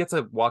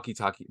a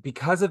walkie-talkie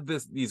because of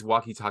these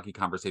walkie-talkie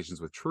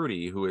conversations with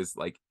Trudy, who is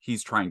like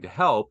he's trying to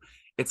help.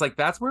 It's like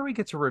that's where we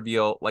get to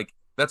reveal, like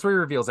that's where he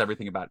reveals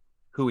everything about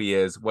who he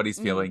is, what he's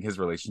feeling, his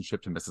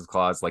relationship to Mrs.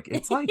 Claus. Like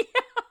it's like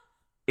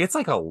it's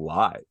like a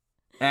lot.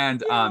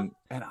 And and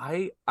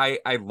I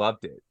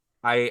loved it.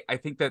 I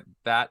think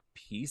that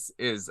piece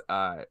is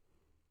I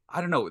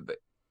don't know,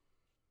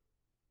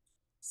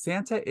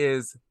 Santa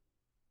is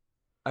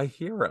a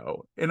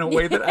hero in a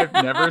way that I've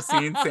never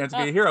seen Santa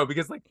be a hero.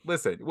 Because like,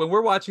 listen, when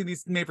we're watching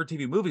these made for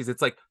TV movies,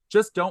 it's like,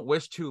 just don't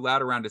wish too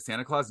loud around to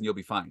Santa Claus and you'll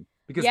be fine.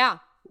 Because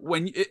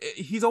when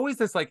he's always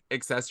this like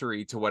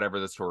accessory to whatever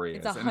the story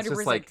is. It's 100% and it's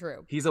just like,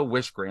 true. He's a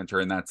wish granter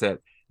and that's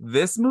it.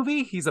 This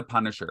movie, he's a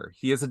punisher.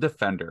 He is a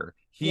defender.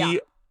 He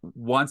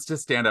wants to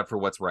stand up for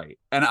what's right.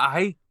 And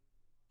I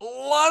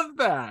love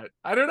that.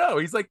 I don't know.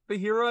 He's like the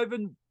hero I've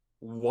been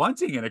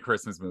wanting in a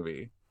Christmas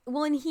movie.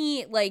 Well, and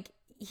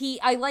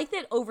I like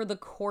that over the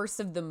course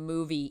of the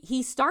movie,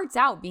 he starts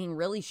out being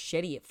really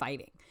shitty at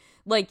fighting.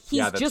 Like,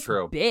 he's just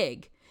true.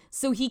 big,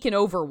 so he can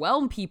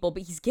overwhelm people,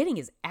 but he's getting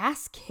his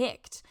ass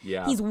kicked.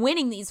 Yeah. He's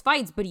winning these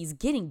fights, but he's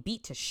getting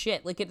beat to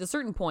shit. Like, at a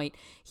certain point,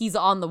 he's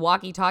on the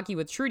walkie-talkie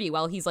with Trudy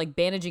while he's, like,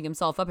 bandaging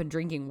himself up and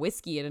drinking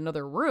whiskey in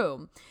another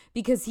room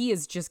because he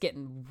is just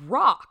getting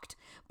rocked.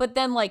 But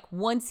then, like,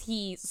 once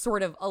he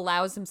sort of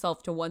allows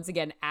himself to once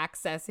again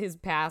access his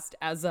past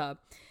as a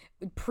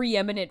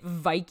preeminent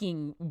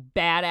Viking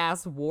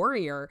badass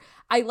warrior,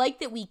 I like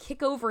that we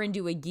kick over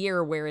into a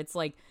gear where it's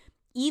like,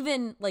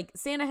 even like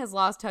Santa has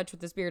lost touch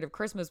with the spirit of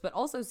Christmas, but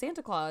also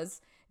Santa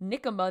Claus,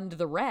 Nickamund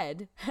the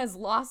Red, has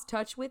lost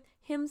touch with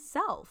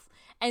himself.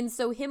 And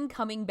so him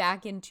coming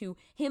back into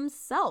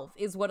himself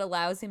is what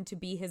allows him to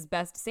be his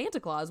best Santa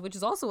Claus, which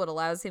is also what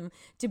allows him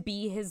to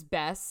be his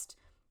best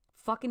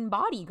fucking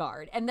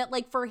bodyguard. And that,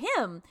 like, for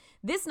him,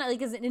 this night, like,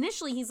 because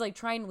initially he's like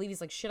trying to leave, he's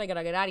like, shit, I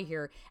gotta get out of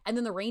here, and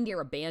then the reindeer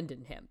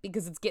abandoned him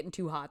because it's getting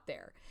too hot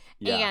there.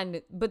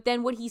 But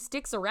then what he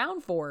sticks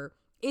around for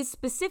is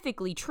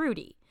specifically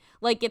Trudy.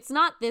 Like, it's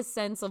not this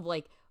sense of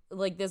like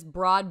this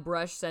broad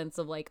brush sense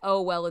of like,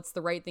 oh, well, it's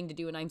the right thing to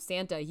do and I'm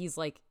Santa. He's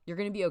like, you're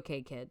gonna be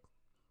okay, kid.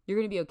 You're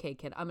gonna be okay,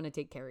 kid. I'm gonna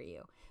take care of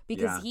you.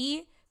 Because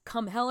he,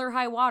 come hell or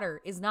high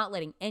water, is not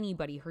letting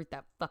anybody hurt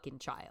that fucking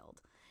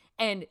child.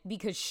 And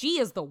because she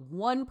is the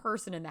one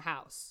person in the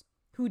house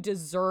who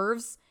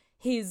deserves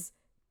his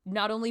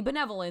not only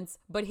benevolence,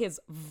 but his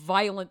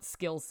violent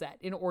skill set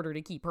in order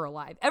to keep her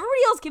alive.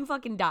 Everybody else can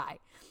fucking die.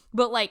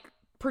 But, like,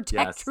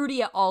 protect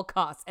Trudy at all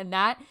costs. And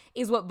that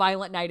is what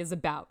Violent Night is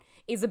about.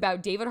 Is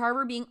about David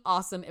Harbour being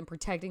awesome and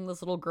protecting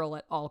this little girl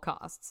at all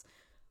costs.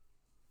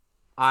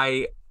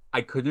 I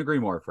couldn't agree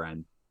more,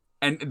 friend.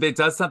 And it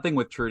does something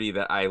with Trudy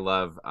that I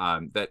love,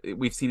 that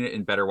we've seen it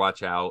in Better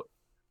Watch Out,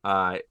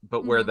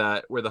 but where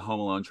the Home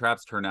Alone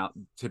traps turn out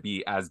to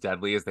be as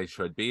deadly as they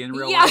should be in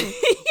real life.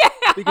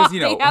 Because, you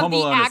know, they have Home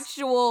Alone the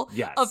actual is,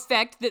 yes,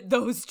 effect that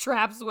those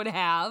traps would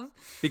have.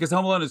 Because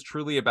Home Alone is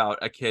truly about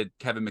a kid,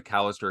 Kevin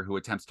McAllister, who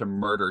attempts to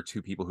murder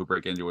two people who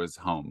break into his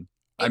home.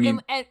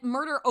 And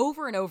murder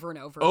over and over and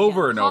over again.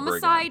 Over and over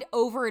again. Homicide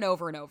over and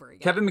over and over again.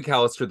 Kevin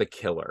McAllister, the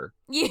killer.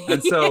 Yeah.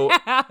 And so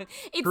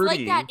it's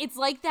Trudy,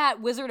 like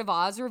that Wizard of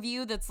Oz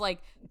review that's like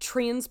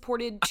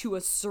transported to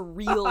a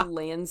surreal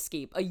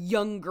landscape. A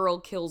young girl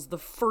kills the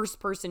first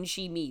person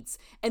she meets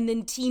and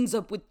then teams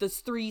up with the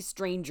three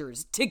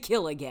strangers to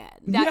kill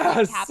again. That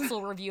like,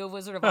 capsule review of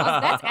Wizard of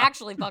Oz, that's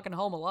actually fucking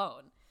Home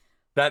Alone.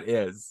 That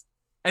is.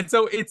 And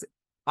so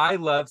I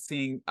love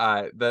seeing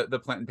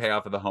the plant and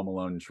payoff of the Home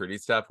Alone and Trudy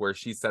stuff where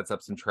she sets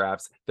up some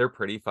traps. They're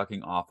pretty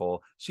fucking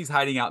awful. She's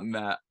hiding out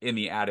in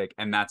the attic,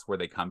 and that's where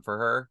they come for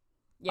her.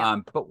 Yeah.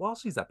 But while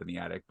she's up in the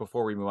attic,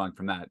 before we move on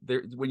from that,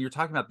 when you're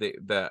talking about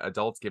the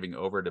adults giving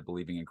over to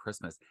believing in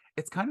Christmas,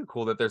 it's kind of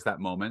cool that there's that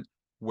moment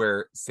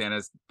where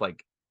Santa's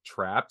like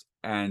trapped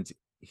and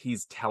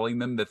he's telling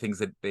them the things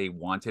that they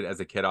wanted as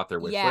a kid off their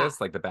wish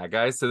list, like the bad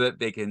guys, so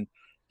that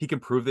he can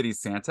prove that he's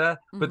Santa.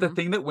 But the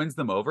thing that wins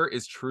them over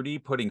is Trudy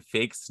putting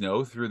fake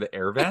snow through the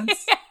air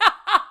vents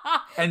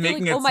and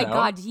making it snow. Oh my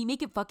God, did he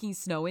make it fucking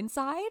snow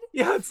inside?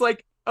 Yeah, it's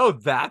like, oh,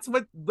 that's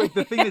what, like,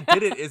 the thing that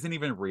did it isn't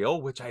even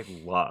real, which I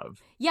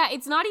love. Yeah,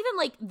 it's not even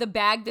like the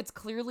bag that's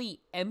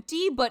clearly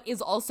empty, but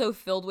is also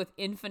filled with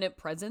infinite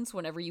presents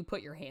whenever you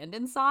put your hand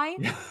inside.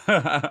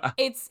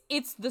 It's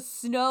the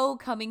snow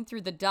coming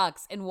through the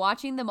ducts and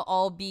watching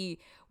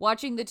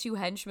the two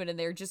henchmen and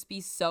they're just be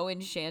so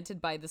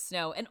enchanted by the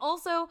snow. And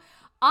also,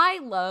 I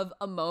love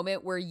a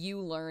moment where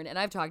you learn, and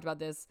I've talked about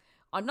this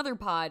on another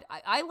pod,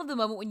 I love the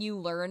moment when you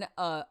learn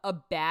a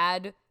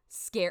bad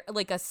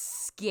a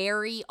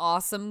scary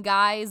awesome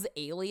guy's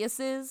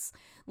aliases,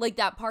 like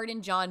that part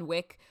in John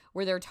Wick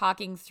where they're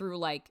talking through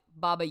like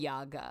Baba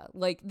Yaga,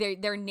 like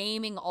they're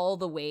naming all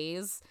the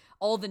ways,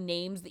 all the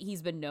names that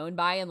he's been known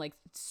by, and like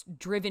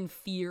driven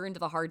fear into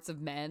the hearts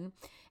of men.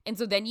 And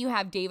so then you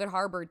have David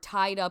Harbour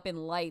tied up in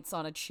lights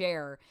on a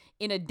chair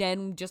in a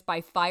den just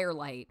by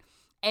firelight.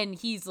 And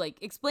he's like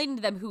explaining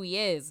to them who he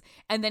is.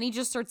 And then he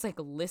just starts like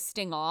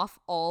listing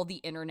off all the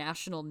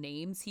international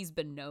names he's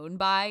been known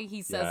by.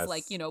 He says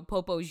like, you know,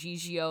 Popo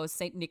Gigio,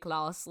 Saint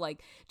Nicholas,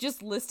 like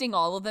just listing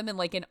all of them in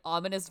like an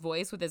ominous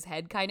voice with his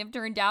head kind of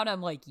turned down.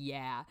 I'm like,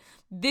 yeah,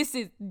 this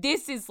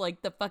is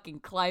like the fucking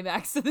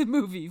climax of the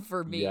movie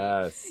for me.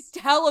 Yes.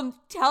 Tell them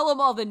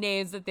all the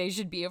names that they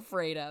should be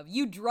afraid of.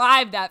 You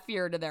drive that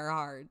fear to their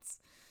hearts.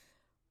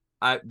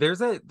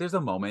 There's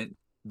a moment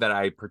that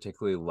I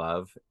particularly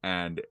love,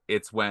 and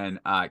it's when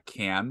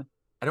Cam,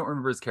 I don't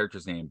remember his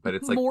character's name, but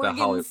it's like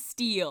Morgan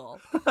Steele.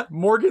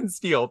 Morgan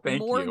Steele,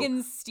 thank you.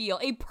 Morgan Steele,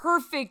 a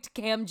perfect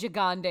Cam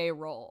Gigande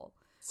role.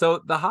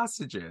 So the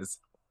hostages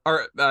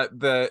are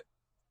the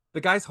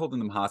guys holding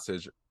them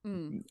hostage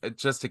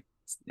just to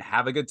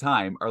have a good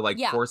time are like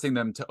forcing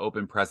them to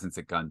open presents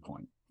at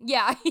gunpoint.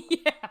 Yeah.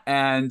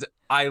 And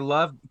I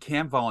love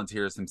Cam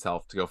volunteers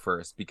himself to go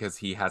first because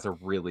he has a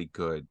really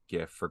good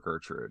gift for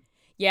Gertrude.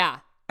 Yeah.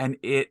 And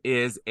it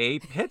is a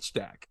pitch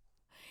deck.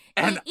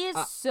 And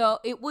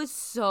it was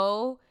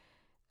so,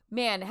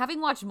 man,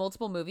 having watched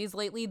multiple movies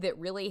lately that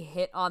really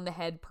hit on the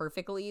head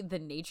perfectly the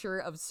nature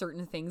of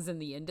certain things in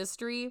the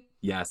industry.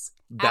 yes,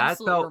 that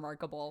Absolutely felt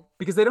remarkable.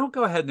 because they don't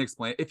go ahead and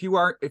explain. If you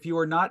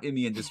are not in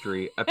the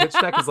industry, a pitch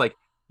deck is like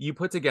you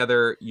put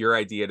together your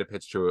idea to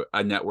pitch to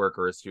a network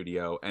or a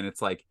studio, and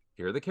it's like,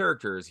 here are the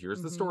characters,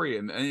 here's the story,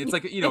 and it's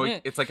like,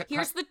 it's like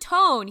here's the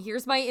tone,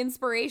 here's my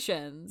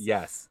inspirations.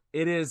 yes,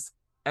 it is.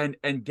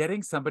 And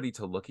getting somebody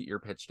to look at your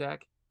pitch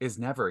deck is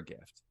never a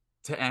gift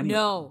to anyone.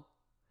 No.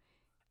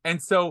 And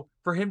so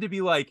for him to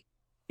be like,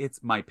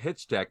 it's my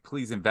pitch deck,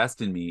 please invest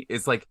in me,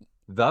 is like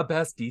the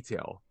best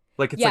detail.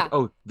 Like, it's like,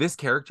 oh, this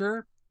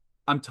character,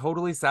 I'm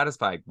totally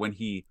satisfied when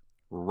he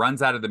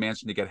runs out of the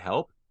mansion to get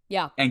help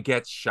and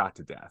gets shot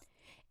to death.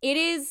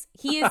 He's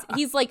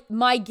like,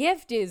 my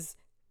gift is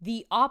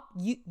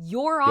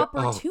your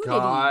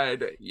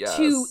opportunity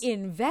to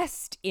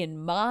invest in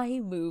my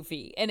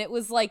movie. And it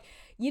was like,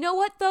 you know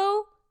what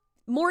though?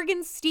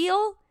 Morgan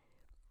Steele,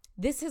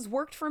 this has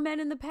worked for men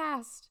in the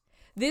past.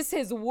 This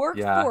has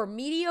worked for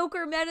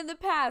mediocre men in the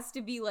past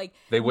to be like,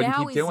 they wouldn't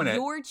now keep doing is it.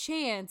 Your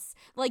chance.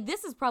 Like,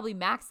 this is probably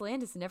Max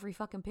Landis in every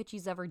fucking pitch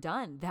he's ever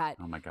done. That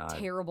oh my God.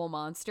 terrible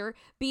monster.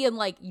 Being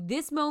like,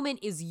 this moment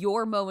is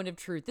your moment of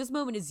truth. This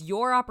moment is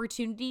your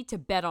opportunity to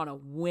bet on a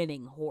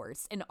winning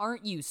horse. And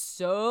aren't you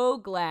so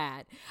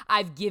glad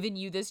I've given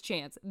you this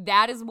chance?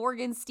 That is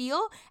Morgan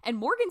Steele. And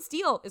Morgan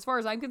Steele, as far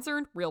as I'm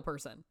concerned, real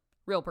person.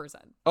 Real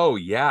person. Oh,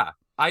 yeah.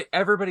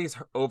 Everybody's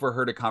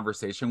overheard a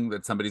conversation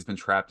that somebody's been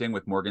trapped in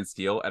with Morgan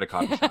Steele at a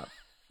coffee shop.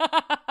 Do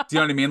you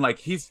know what I mean?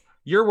 Like,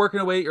 you're working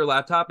away at your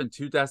laptop and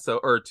two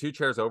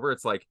chairs over.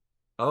 It's like,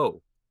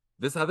 oh,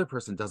 this other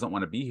person doesn't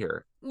want to be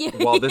here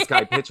while this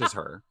guy pitches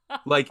her.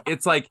 Like,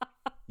 it's like,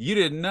 you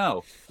didn't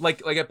know.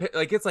 Like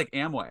it's like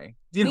Amway.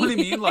 Do you know what I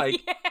mean?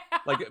 Like,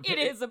 like it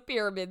is a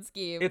pyramid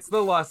scheme. It's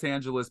the Los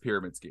Angeles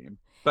pyramid scheme.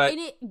 But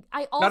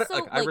I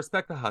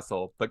respect the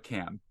hustle, but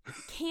Cam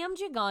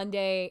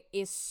Gigandet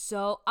is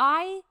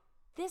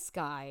this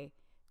guy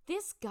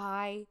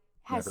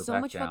has never so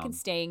back much down. fucking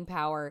staying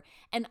power.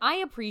 And I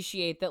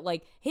appreciate that,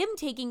 like, him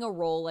taking a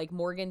role like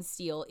Morgan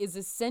Steele is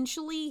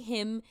essentially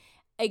him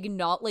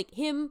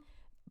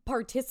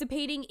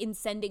participating in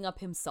sending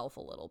up himself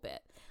a little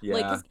bit. Yeah.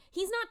 Like, 'cause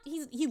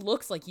he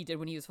looks like he did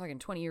when he was fucking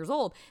 20 years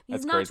old.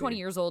 He's not 20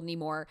 years old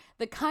anymore.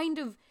 The kind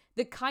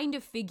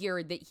of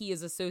figure that he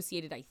is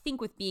associated, I think,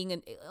 with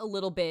being a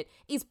little bit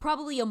is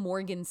probably a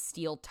Morgan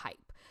Steele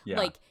type. Yeah.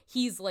 Like,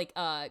 he's like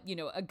a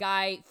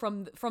guy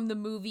from the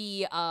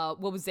movie what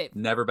was it?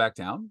 Never Back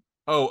Down?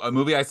 Oh, a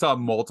movie I saw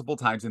multiple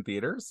times in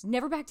theaters?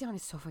 Never Back Down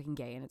is so fucking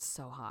gay and it's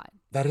so hot.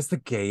 That is the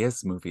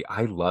gayest movie.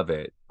 I love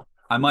it.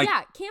 I'm like,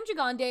 yeah, Cam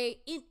Gigandet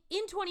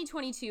in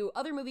 2022,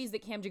 other movies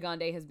that Cam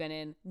Gigandet has been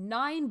in,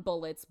 9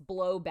 Bullets,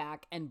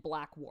 Blowback, and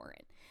Black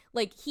Warrant.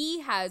 Like, he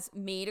has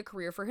made a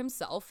career for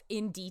himself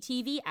in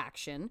DTV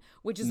action,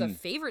 which is a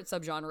favorite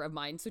subgenre of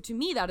mine. So to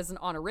me, that is an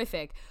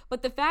honorific.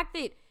 But the fact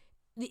that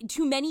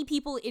to many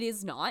people, it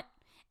is not.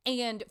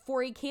 And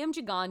for a Cam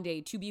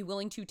Gigandet to be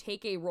willing to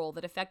take a role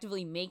that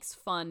effectively makes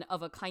fun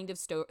of a kind of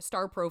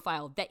star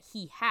profile that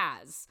he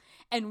has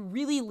and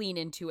really lean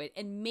into it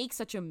and make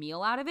such a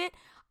meal out of it,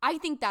 I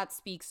think that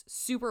speaks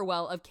super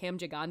well of Cam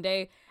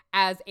Gigandet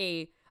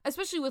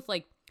especially with,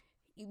 like,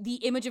 the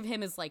image of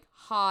him is like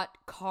hot,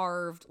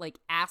 carved, like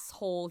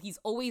asshole. He's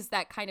always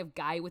that kind of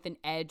guy with an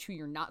edge who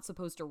you're not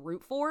supposed to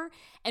root for.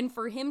 And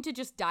for him to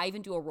just dive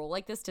into a role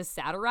like this to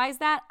satirize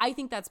that, I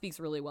think that speaks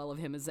really well of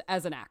him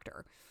as an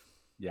actor.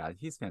 Yeah,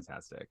 he's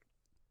fantastic.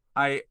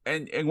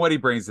 And what he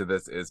brings to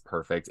this is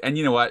perfect. And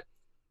you know what?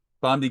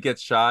 Bummed he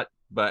gets shot,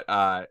 but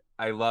I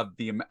love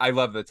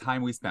the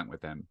time we spent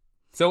with him.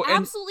 So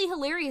absolutely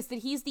hilarious that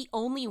he's the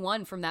only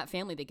one from that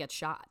family that gets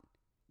shot.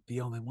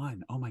 The only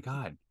one. Oh my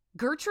God.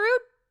 Gertrude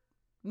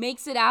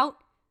makes it out.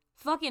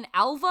 Fucking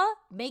Alva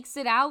makes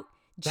it out.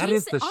 That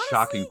is the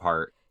shocking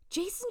part.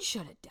 Jason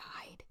should have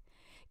died.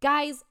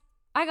 Guys,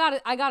 I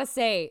gotta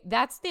say,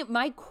 that's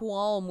my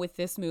qualm with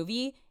this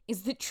movie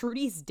is that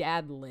Trudy's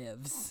dad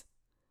lives.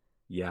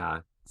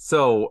 Yeah.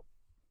 So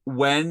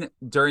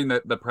during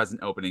the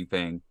present opening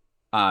thing,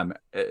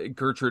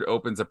 Gertrude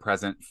opens a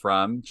present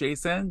from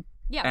Jason.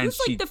 Yeah, who's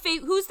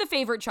the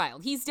favorite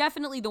child? He's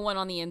definitely the one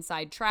on the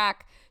inside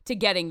track to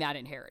getting that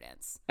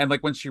inheritance. And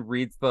like when she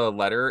reads the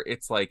letter,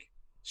 it's like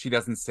she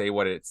doesn't say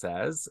what it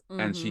says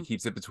and she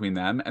keeps it between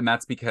them. And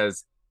that's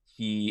because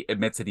he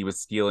admits that he was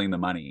stealing the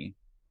money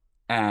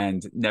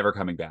and never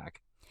coming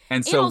back.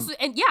 And so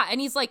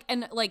and he's like,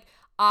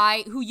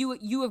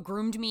 you have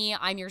groomed me.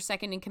 I'm your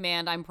second in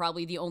command. I'm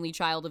probably the only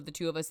child of the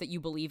two of us that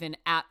you believe in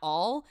at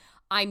all.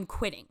 I'm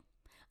quitting.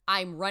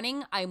 I'm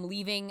running, I'm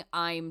leaving,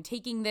 I'm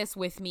taking this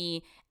with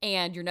me,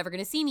 and you're never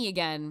going to see me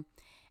again.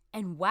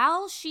 And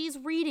while she's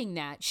reading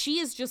that, she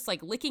is just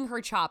like licking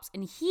her chops.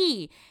 And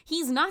he's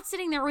not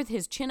sitting there with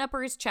his chin up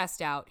or his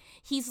chest out.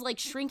 He's like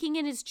shrinking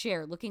in his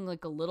chair, looking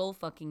like a little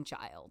fucking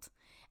child.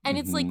 And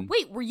it's like,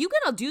 wait, were you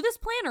going to do this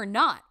plan or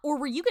not? Or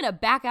were you going to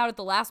back out at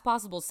the last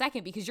possible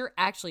second because you're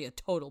actually a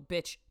total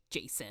bitch,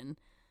 Jason?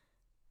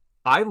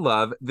 I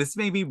love this.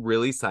 Made me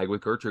really side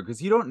with Gertrude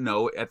because you don't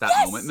know at that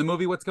moment in the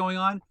movie what's going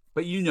on,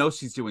 but you know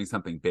she's doing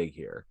something big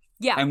here.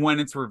 Yeah. And when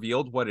it's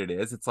revealed what it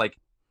is, it's like,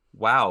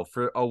 wow,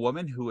 for a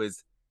woman who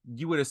is,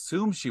 you would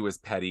assume she was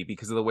petty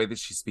because of the way that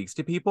she speaks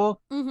to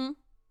people. Mm-hmm.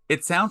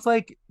 It sounds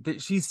like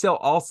that she still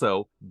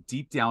also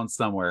deep down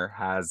somewhere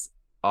has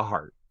a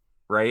heart,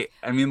 right?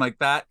 I mean, like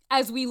that.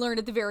 As we learn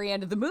at the very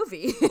end of the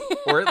movie.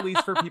 Or at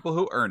least for people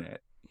who earn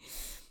it,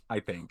 I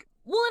think.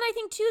 Well, and I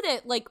think too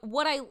that like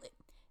what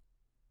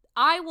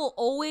I will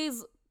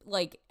always,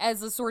 like,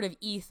 as a sort of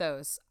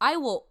ethos, I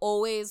will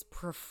always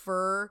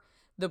prefer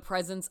the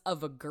presence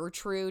of a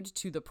Gertrude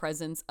to the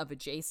presence of a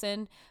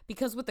Jason,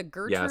 because with a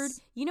Gertrude,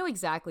 you know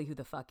exactly who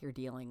the fuck you're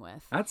dealing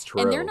with. That's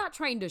true. And they're not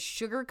trying to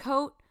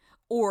sugarcoat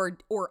or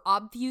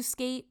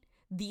obfuscate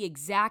the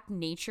exact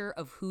nature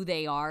of who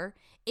they are.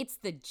 It's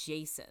the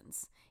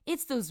Jasons.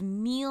 It's those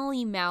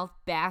mealy-mouthed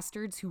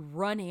bastards who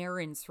run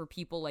errands for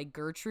people like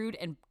Gertrude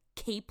and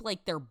cape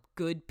like they're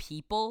good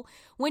people,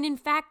 when in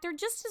fact they're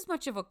just as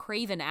much of a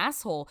craven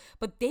asshole,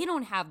 but they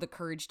don't have the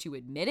courage to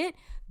admit it.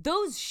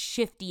 Those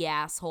shifty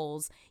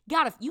assholes,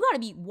 you gotta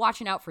be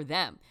watching out for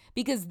them,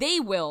 because they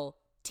will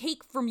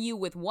take from you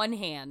with one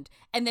hand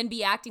and then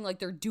be acting like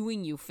they're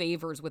doing you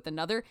favors with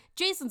another.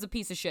 Jason's a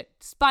piece of shit.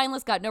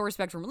 Spineless, got no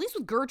respect for him. At least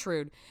with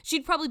Gertrude,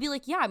 she'd probably be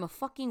like, yeah, I'm a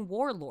fucking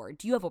warlord.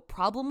 Do you have a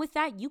problem with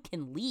that? You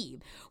can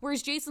leave.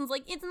 Whereas Jason's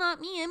like, it's not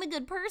me, I'm a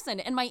good person.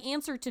 And my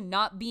answer to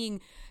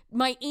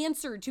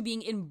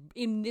being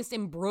in this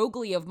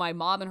imbroglio of my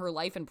mom and her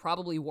life and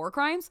probably war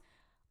crimes,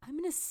 I'm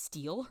gonna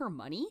steal her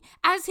money?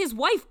 As his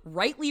wife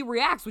rightly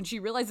reacts when she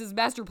realizes his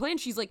master plan,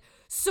 she's like,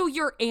 so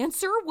your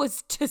answer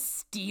was to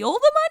steal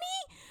the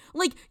money?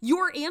 Like,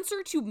 your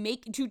answer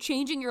to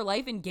changing your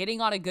life and getting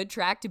on a good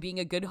track to being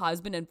a good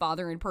husband and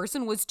father in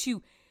person was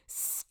to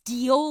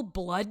steal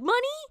blood money?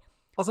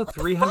 Also,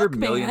 $300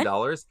 million.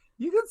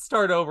 You could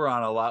start over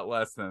on a lot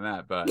less than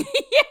that, but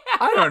Yeah.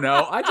 I don't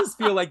know. I just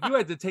feel like you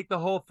had to take the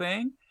whole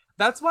thing.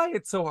 That's why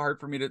it's so hard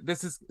for me to,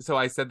 so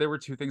I said there were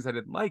two things I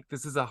didn't like.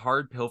 This is a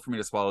hard pill for me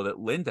to swallow, that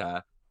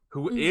Linda,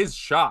 who is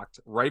shocked,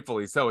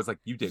 rightfully so, is like,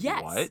 you did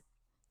what?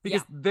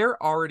 Because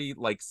they're already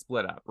like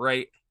split up,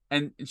 right?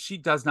 And she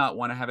does not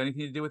want to have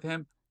anything to do with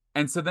him.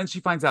 And so then she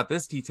finds out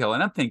this detail,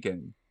 and I'm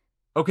thinking,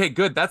 okay,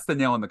 good. That's the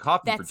nail in the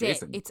coffin for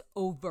Jason. It's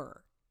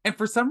over. And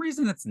for some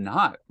reason, it's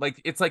not.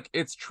 Like,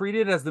 it's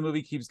treated as the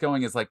movie keeps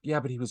going as like, yeah,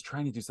 but he was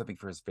trying to do something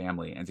for his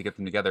family and to get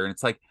them together. And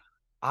it's like,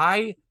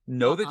 I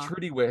know that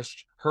Trudy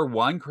wished her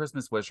one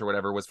Christmas wish or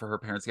whatever was for her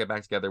parents to get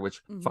back together,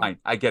 which fine.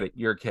 I get it.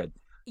 You're a kid.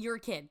 You're a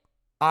kid.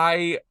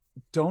 I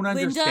don't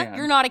understand. Linda,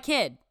 you're not a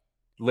kid.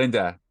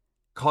 Linda,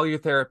 call your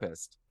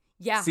therapist.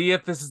 Yeah. See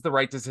if this is the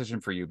right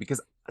decision for you,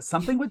 because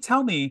something would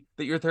tell me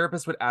that your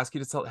therapist would ask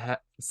you to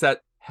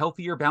set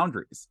healthier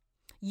boundaries.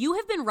 You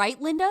have been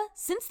right, Linda,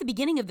 since the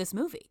beginning of this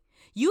movie.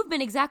 You've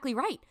been exactly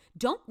right.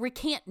 Don't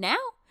recant now.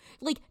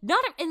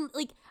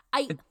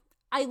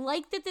 I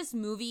like that this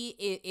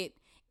movie,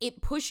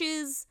 it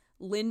pushes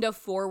Linda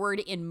forward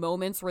in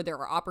moments where there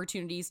are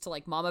opportunities to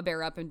like mama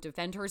bear up and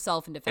defend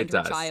herself and defend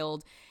her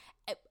child.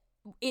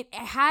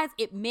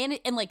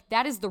 And like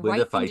that is the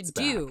Linda right thing to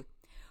do.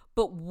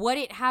 But what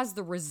it has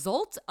the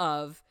result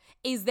of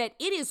is that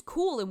it is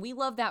cool, and we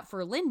love that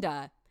for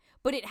Linda,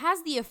 but it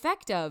has the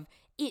effect of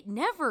it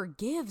never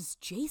gives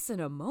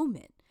Jason a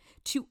moment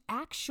to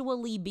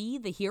actually be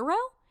the hero.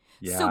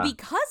 Yeah. So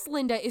because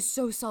Linda is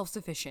so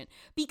self-sufficient,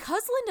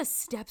 because Linda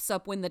steps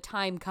up when the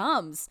time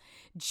comes,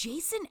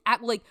 Jason,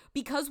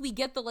 because we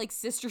get the like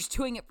sisters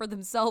doing it for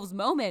themselves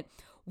moment,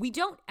 we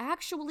don't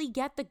actually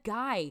get the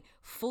guy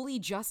fully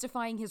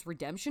justifying his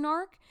redemption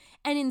arc.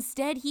 And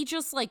instead he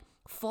just like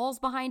falls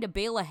behind a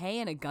bale of hay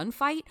in a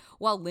gunfight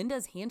while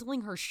Linda's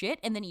handling her shit.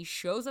 And then he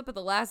shows up at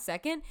the last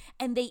second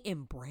and they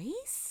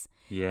embrace.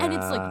 Yeah. And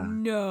it's like,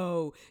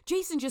 no,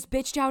 Jason just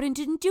bitched out and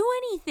didn't do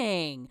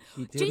anything.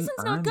 Jason's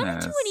not going to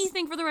do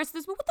anything for the rest of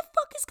this movie. What the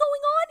fuck is going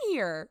on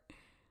here?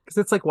 Because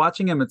it's like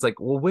watching him, it's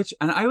like, well,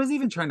 and I was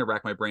even trying to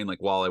rack my brain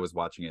like while I was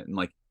watching it and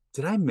like,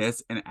 did I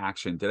miss an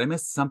action? Did I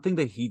miss something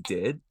that he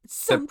did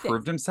that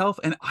proved himself?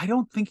 And I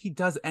don't think he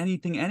does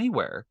anything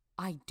anywhere.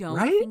 I don't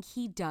think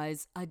he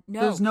does.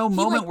 No. There's no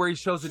moment where he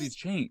shows that he's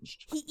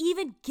changed. He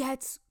even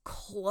gets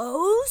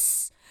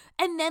close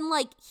and then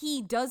like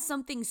he does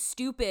something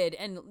stupid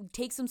and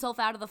takes himself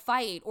out of the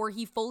fight, or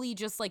he fully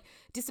just like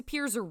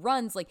disappears or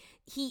runs. Like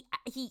he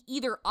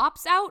either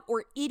opts out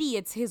or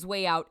idiots his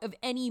way out of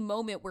any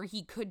moment where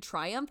he could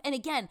triumph. And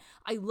again,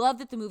 I love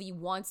that the movie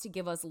wants to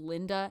give us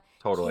Linda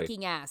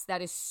kicking ass.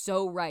 That is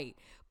so right.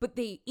 But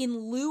they, in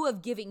lieu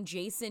of giving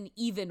Jason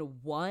even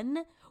one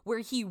where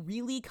he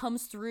really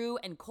comes through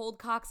and cold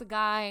cocks a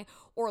guy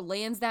or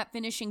lands that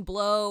finishing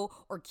blow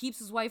or keeps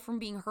his wife from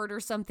being hurt or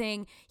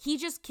something, he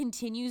just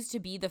continues to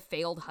be the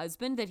failed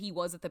husband that he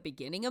was at the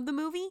beginning of the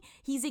movie.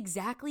 He's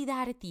exactly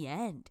that at the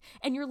end.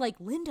 And you're like,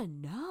 Linda,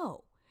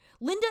 no.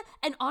 Linda,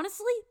 and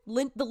honestly,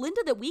 the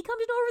Linda that we come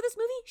to know over this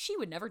movie, she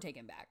would never take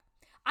him back.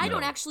 I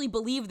don't actually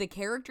believe the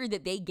character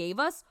that they gave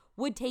us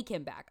would take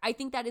him back. I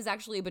think that is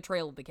actually a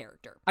betrayal of the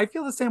character. I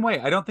feel the same way.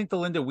 I don't think the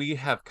Linda we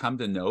have come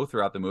to know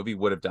throughout the movie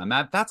would have done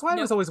that. That's why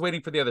I was always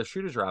waiting for the other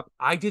shoe to drop.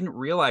 I didn't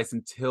realize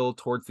until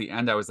towards the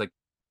end, I was like,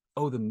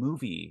 oh, the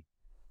movie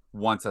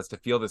wants us to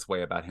feel this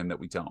way about him that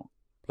we don't.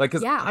 Like,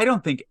 because I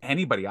don't think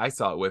anybody I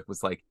saw it with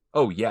was like,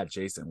 oh, yeah,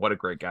 Jason, what a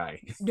great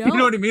guy. No. You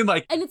know what I mean?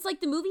 Like, and it's like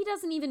the movie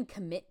doesn't even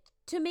commit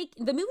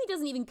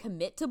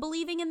to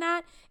believing in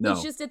that. No.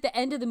 It's just at the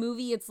end of the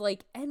movie, it's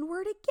like, and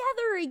we're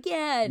together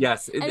again.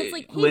 Yes. And it's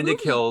like, hey, Linda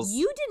movie, kills.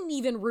 You didn't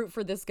even root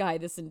for this guy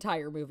this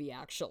entire movie,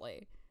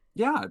 actually.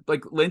 Yeah.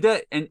 Like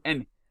Linda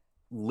and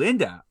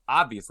Linda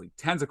obviously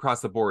tends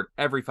across the board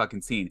every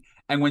fucking scene.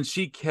 And when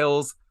she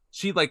kills,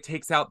 she like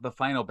takes out the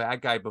final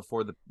bad guy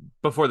before the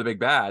big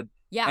bad.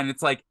 Yeah. And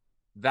it's like,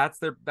 that's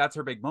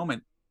her big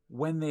moment.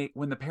 When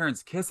the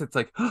parents kiss, it's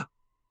like,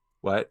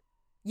 what?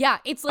 Yeah,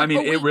 it's like, I mean,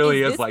 oh, wait, it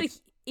really is like,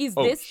 is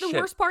oh, this shit. the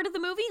worst part of the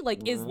movie?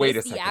 Like, is wait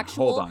this a the second,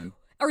 actual? hold on.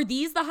 Are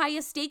these the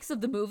highest stakes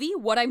of the movie?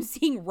 What I'm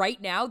seeing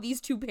right now,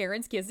 these two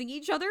parents kissing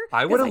each other?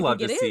 I would have loved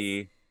to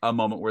see a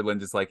moment where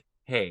Linda's like,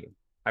 hey,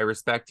 I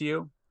respect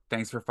you.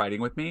 Thanks for fighting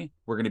with me.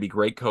 We're going to be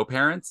great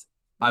co-parents.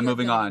 I'm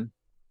moving on.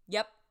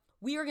 Yep.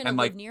 We are going to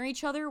live near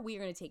each other. We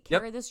are going to take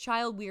care of this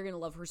child. We are going to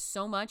love her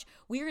so much.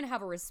 We are going to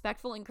have a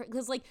respectful,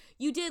 because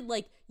you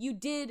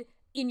did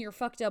in your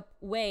fucked up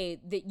way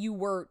that you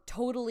were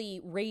totally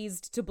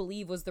raised to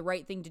believe was the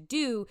right thing to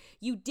do.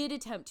 You did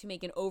attempt to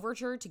make an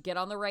overture to get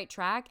on the right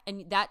track.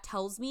 And that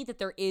tells me that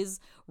there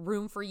is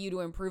room for you to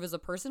improve as a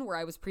person where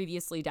I was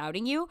previously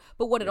doubting you.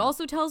 But what it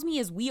also tells me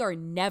is we are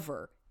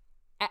never,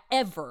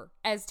 ever,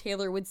 as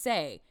Taylor would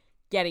say,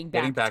 getting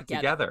back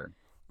together.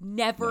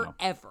 Never,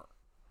 ever.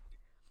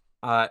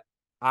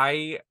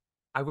 I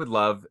would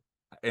love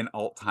an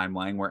alt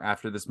timeline where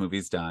after this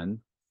movie's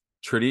done,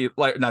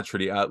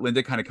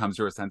 Linda kind of comes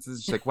to her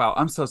senses. She's like, wow,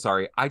 I'm so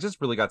sorry. I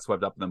just really got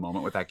swept up in the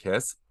moment with that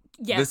kiss.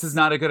 Yes. This is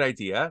not a good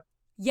idea.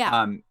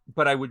 Yeah.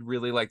 But I would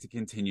really like to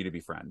continue to be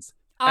friends.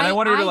 And I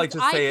wanted her to like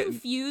just say it. I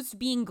confused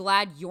being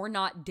glad you're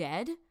not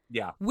dead.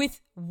 Yeah. With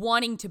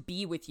wanting to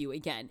be with you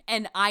again.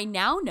 And I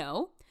now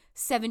know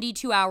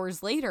 72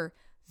 hours later,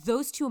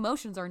 those two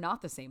emotions are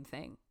not the same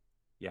thing.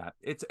 Yeah,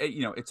 it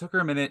took her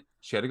a minute.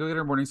 She had to go get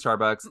her morning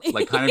Starbucks,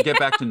 like kind of get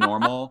back to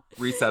normal,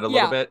 reset a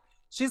little bit.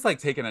 She's like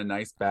taking a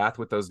nice bath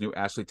with those new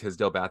Ashley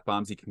Tisdale bath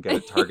bombs you can get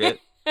at Target.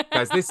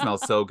 Guys, they smell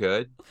so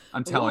good.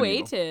 I'm telling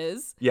you.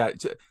 Tiz. Yeah,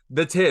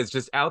 the Tiz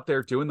just out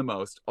there doing the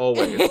most,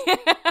 always.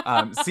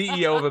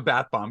 CEO of a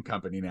bath bomb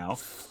company now.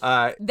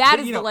 That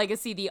is the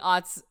legacy the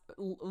aughts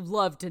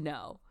love to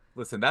know.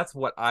 Listen, that's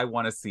what I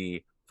want to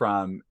see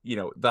from,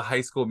 the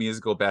High School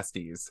Musical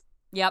besties.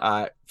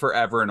 Yep.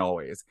 Forever and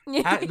always.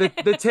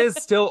 The Tiz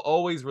still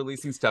always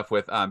releasing stuff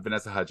with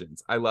Vanessa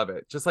Hudgens. I love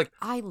it. Just like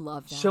I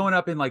love that. Showing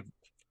up in like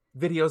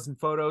videos and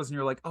photos, and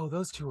you're like, oh,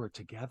 those two are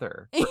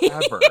together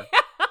forever.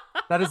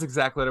 That is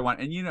exactly what I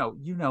want. And you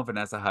know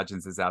Vanessa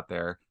Hudgens is out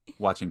there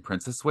watching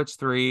Princess Switch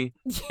 3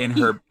 in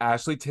her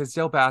Ashley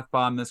Tisdale bath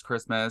bomb this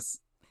Christmas.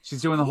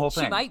 She's doing the whole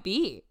thing. She might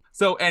be.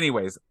 So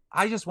anyways,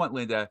 I just want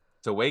Linda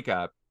to wake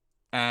up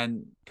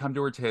and come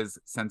to her Tiz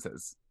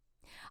senses.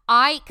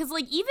 Because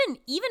like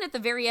even at the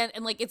very end,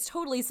 and like it's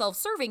totally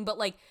self-serving, but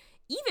like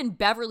even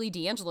Beverly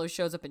D'Angelo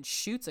shows up and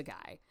shoots a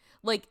guy.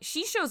 Like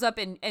she shows up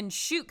and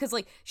shoot, because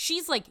like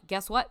she's like,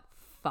 guess what,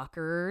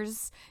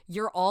 fuckers,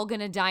 you're all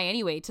gonna die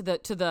anyway to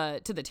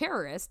the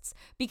terrorists,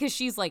 because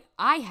she's like,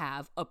 I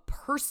have a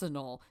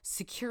personal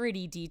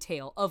security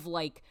detail of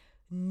like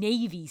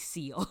Navy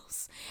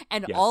SEALs,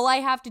 and all I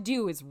have to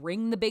do is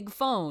ring the big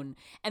phone,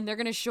 and they're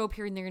gonna show up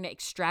here and they're gonna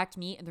extract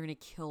me and they're gonna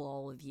kill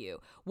all of you.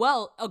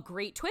 Well, a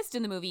great twist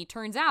in the movie,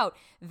 turns out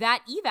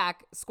that evac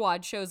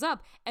squad shows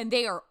up and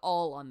they are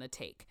all on the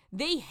take.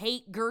 They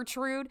hate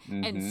Gertrude,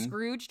 and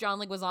Scrooge, John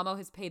Leguizamo,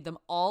 has paid them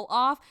all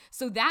off.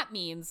 So that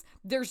means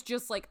there's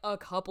just like a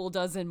couple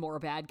dozen more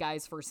bad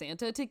guys for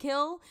Santa to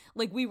kill.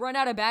 Like, we run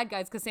out of bad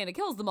guys because Santa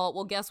kills them all.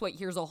 Well, guess what?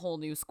 Here's a whole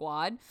new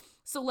squad.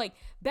 So, like,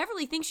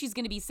 Beverly thinks she's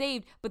going to be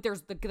saved, but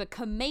there's the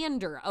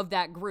commander of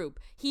that group.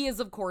 He is,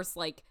 of course,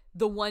 like,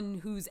 the one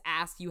whose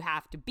ass you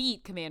have to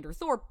beat, Commander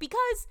Thorpe,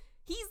 because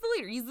he's the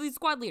leader. He's the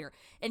squad leader.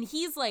 And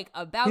he's, like,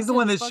 He's the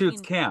one that shoots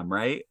Cam,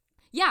 right?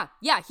 Yeah,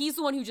 he's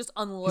the one who just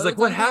unloads. He's like,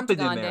 what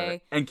happened in there?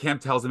 And Cam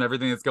tells him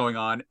everything that's going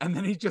on, and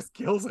then he just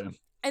kills him.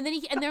 And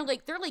then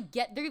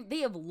they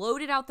have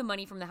loaded out the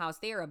money from the house.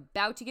 They are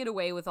about to get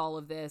away with all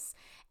of this.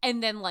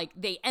 And then like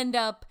they end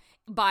up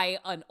by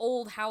an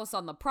old house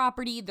on the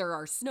property. There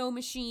are snow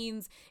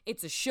machines.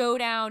 It's a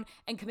showdown.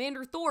 And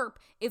Commander Thorpe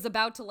is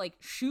about to like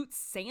shoot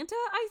Santa,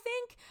 I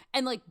think.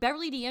 And like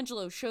Beverly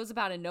D'Angelo shows up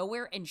out of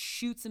nowhere and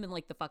shoots him in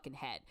like the fucking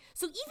head.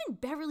 So even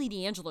Beverly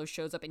D'Angelo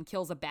shows up and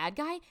kills a bad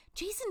guy.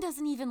 Jason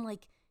doesn't even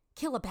like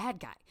kill a bad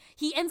guy.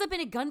 He ends up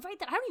in a gunfight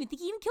that I don't even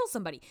think he even kills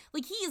somebody.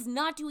 Like, he is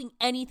not doing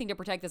anything to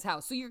protect this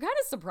house. So you're kind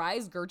of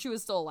surprised Gertrude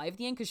is still alive at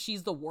the end, because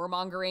she's the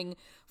warmongering,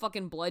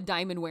 fucking blood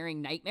diamond wearing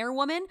nightmare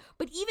woman.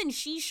 But even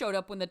she showed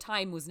up when the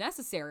time was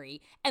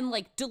necessary and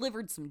like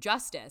delivered some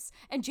justice.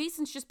 And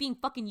Jason's just being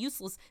fucking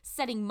useless,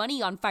 setting money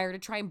on fire to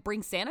try and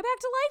bring Santa back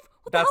to life.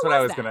 That's what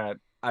I was gonna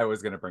I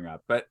was gonna bring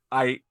up, but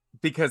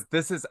because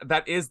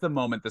that is the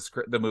moment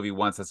the movie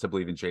wants us to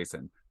believe in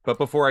Jason. But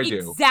before I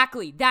do,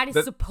 exactly, that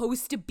is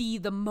supposed to be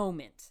the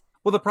moment.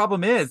 well, the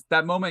problem is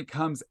that moment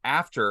comes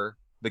after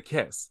the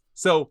kiss.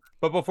 So,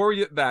 but before we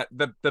get that,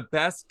 the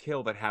best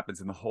kill that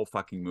happens in the whole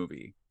fucking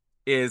movie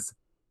is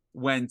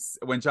when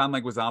John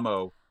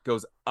Leguizamo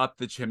goes up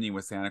the chimney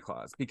with Santa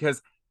Claus,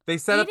 because they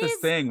set up this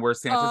thing where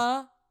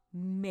Santa's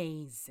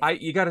amazing.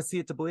 you got to see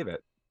it to believe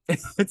it.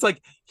 It's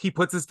like he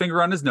puts his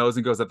finger on his nose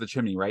and goes up the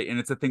chimney, right? And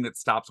it's a thing that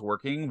stops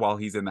working while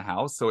he's in the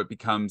house, so it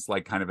becomes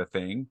like kind of a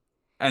thing.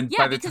 And yeah,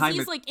 by the because time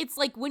he's like, it's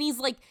like when he's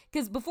like,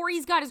 because before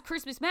he's got his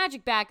Christmas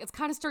magic back, it's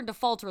kind of starting to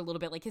falter a little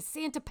bit. Like his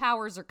Santa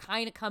powers are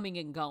kind of coming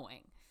and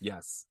going.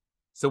 Yes.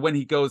 So when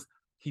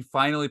he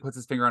finally puts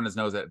his finger on his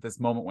nose at this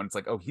moment when it's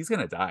like, oh, he's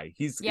gonna die.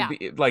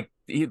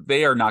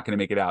 They are not gonna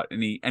make it out,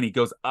 and he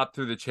goes up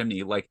through the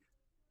chimney, like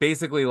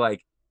basically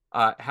like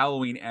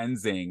Halloween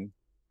ending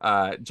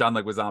John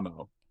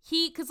Leguizamo.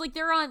 Because like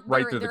they're out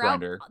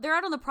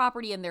on the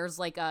property, and there's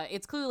like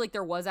it's clearly like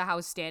there was a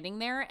house standing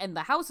there, and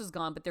the house is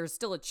gone, but there's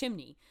still a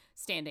chimney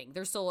standing.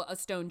 There's still a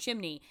stone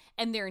chimney,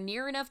 and they're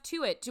near enough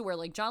to it to where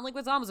like John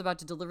Leguizamo's about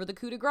to deliver the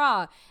coup de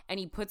grace, and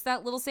he puts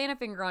that little Santa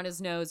finger on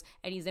his nose,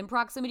 and he's in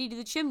proximity to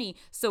the chimney,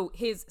 so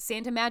his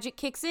Santa magic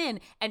kicks in,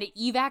 and it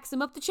evacs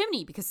him up the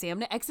chimney because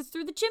Santa exits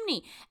through the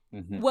chimney.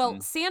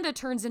 Well, Santa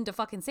turns into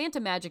fucking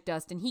Santa magic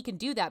dust, and he can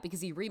do that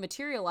because he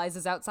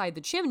rematerializes outside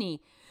the chimney.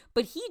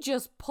 But he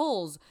just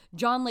pulls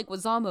John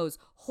Leguizamo's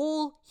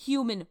whole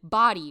human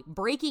body,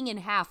 breaking in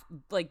half,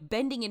 like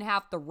bending in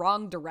half the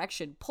wrong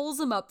direction, pulls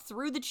him up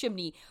through the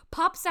chimney,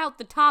 pops out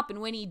the top, and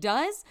when he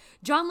does,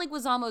 John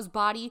Leguizamo's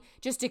body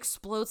just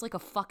explodes like a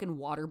fucking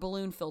water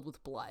balloon filled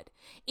with blood.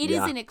 It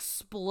is an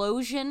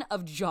explosion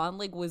of John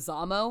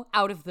Leguizamo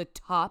out of the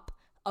top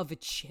of a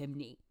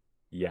chimney.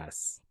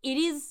 Yes. It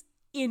is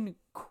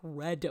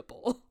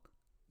incredible.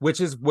 Which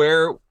is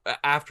where,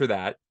 after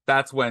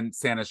that's when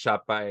Santa's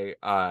shot by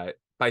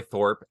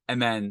Thorpe,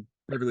 and then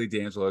Beverly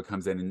D'Angelo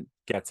comes in and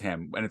gets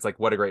him, and it's like,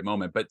 what a great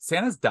moment. But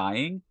Santa's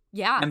dying,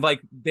 and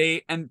like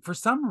and for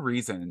some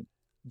reason,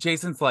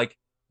 Jason's like,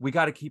 we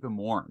got to keep him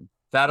warm.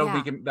 That'll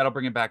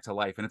bring him back to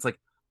life. And it's like,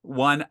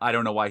 one, I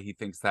don't know why he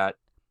thinks that.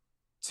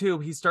 Two,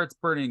 he starts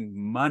burning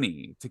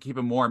money to keep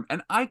him warm,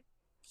 and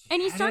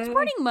he starts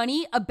burning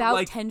money about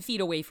like 10 feet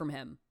away from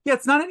him. Yeah,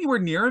 it's not anywhere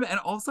near him. And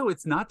also,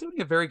 it's not doing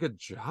a very good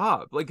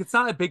job. Like, it's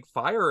not a big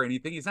fire or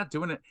anything. He's not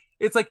doing it.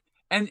 It's like,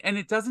 and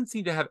it doesn't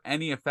seem to have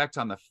any effect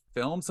on the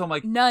film. So I'm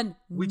like,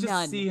 we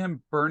just see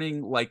him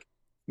burning like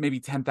maybe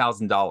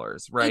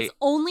 $10,000, right? It's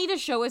only to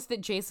show us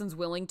that Jason's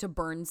willing to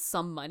burn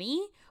some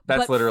money.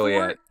 That's literally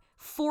it.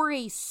 For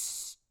a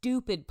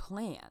stupid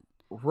plan.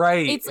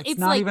 Right. It's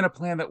not like, even a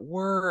plan that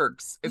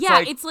works.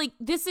 It's like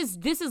this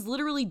is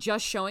literally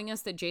just showing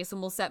us that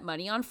Jason will set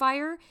money on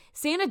fire.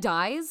 Santa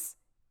dies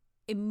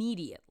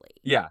immediately.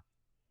 Yeah.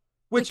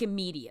 Which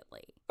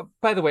immediately.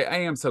 By the way, I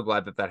am so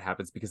glad that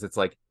happens, because it's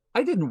like,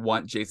 I didn't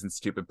want Jason's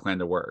stupid plan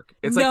to work.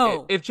 It's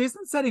like, if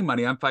Jason setting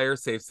money on fire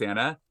saves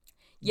Santa,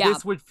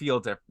 this would feel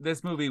different.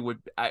 This movie would,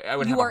 I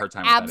would have a hard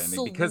time with that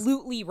ending, because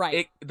absolutely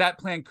right. That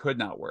plan could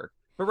not work.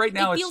 But right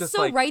now, it's just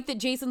so right that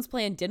Jason's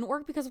plan didn't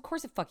work, because of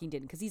course it fucking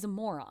didn't, because he's a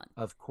moron.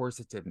 Of course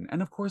it didn't.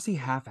 And of course he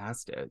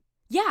half-assed it.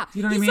 Yeah.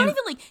 You know what I mean? Not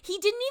even like, he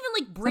didn't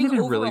even like bring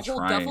over a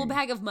whole duffel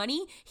bag of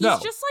money. He's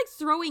just like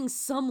throwing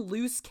some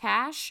loose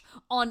cash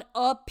on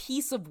a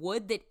piece of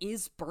wood that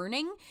is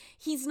burning.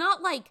 He's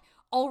not like,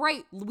 all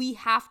right, we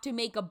have to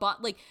make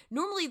like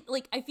normally,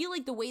 like I feel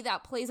like the way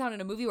that plays out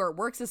in a movie where it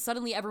works is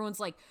suddenly everyone's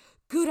like,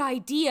 good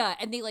idea,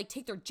 and they like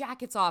take their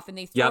jackets off and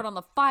they throw it on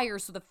the fire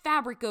so the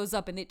fabric goes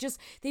up, and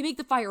they make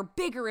the fire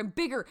bigger and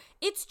bigger.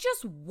 It's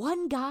just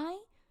one guy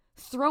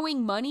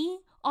throwing money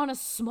on a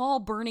small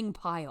burning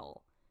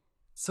pile.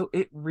 So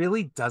it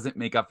really doesn't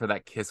make up for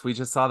that kiss we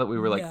just saw, that we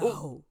were like,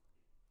 oh.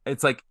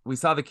 It's like, we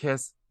saw the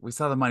kiss, we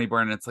saw the money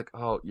burn, and it's like,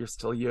 oh, you're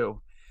still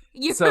you.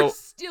 You're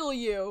still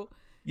you.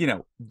 You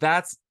know,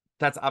 that's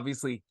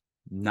obviously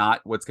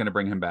not what's going to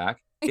bring him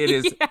back. It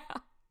is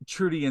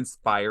truly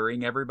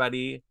inspiring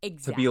everybody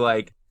to be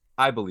like,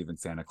 I believe in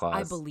Santa Claus.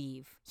 I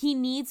believe. He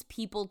needs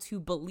people to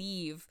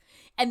believe.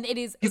 And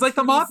he's like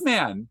the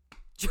Mothman.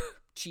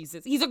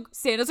 Jesus.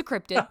 Santa's a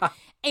cryptid.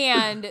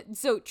 And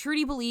so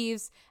Trudy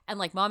believes, and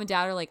like mom and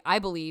dad are like, I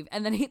believe.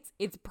 And then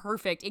it's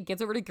perfect. It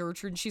gets over to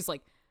Gertrude, and she's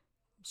like,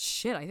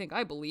 shit, I think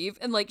I believe.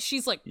 And like,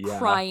 she's like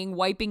crying,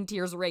 wiping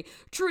tears away.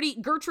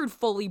 Gertrude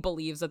fully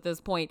believes at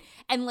this point.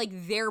 And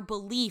like, their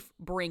belief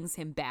brings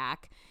him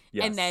back.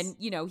 Yes. And then,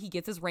 you know, he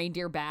gets his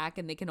reindeer back,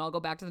 and they can all go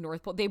back to the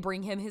North Pole. They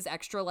bring him his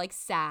extra like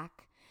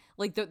sack.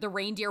 Like the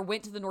reindeer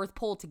went to the North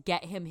Pole to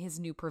get him his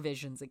new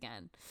provisions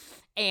again.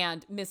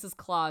 And Mrs.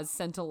 Claus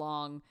sent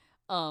along,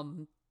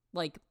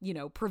 like, you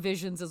know,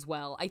 provisions as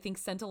well. I think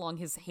sent along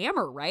his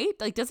hammer, right?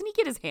 Like, doesn't he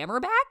get his hammer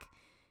back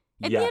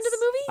at the end of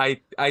the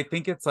movie? I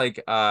think it's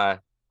like,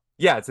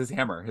 yeah, it's his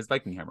hammer, his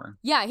Viking hammer.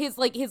 Yeah, his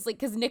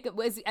because Nick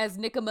was as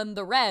Nickamon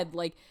the Red.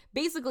 Like,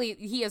 basically,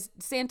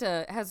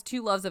 Santa has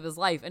two loves of his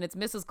life, and it's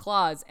Mrs.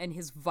 Claus and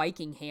his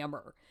Viking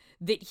hammer.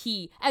 that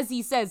he, as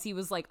he says, he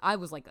was like, I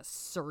was like a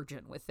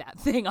surgeon with that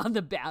thing on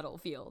the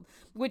battlefield,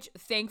 which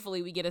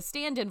thankfully we get a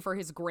stand-in for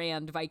his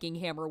grand Viking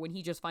hammer when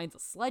he just finds a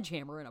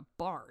sledgehammer in a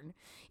barn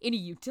in a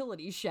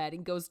utility shed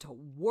and goes to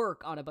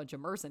work on a bunch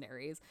of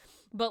mercenaries.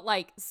 But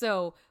like,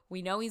 so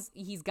we know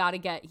he's got to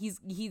get, you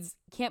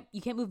can't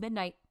move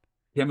midnight.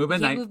 Can't move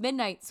midnight. Can't move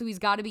midnight, so he's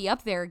got to be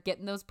up there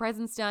getting those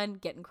presents done,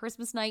 getting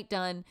Christmas night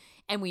done,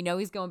 and we know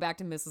he's going back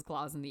to Mrs.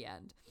 Claus in the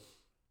end.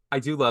 I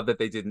do love that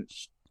they didn't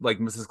like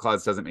Mrs.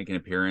 Claus doesn't make an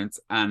appearance,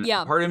 and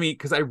part of me,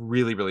 because I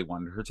really, really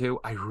wanted her to.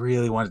 I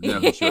really wanted to know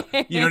who she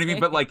was. You know what I mean?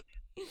 But like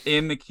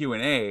in the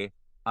Q&A,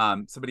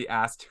 somebody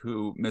asked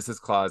who Mrs.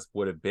 Claus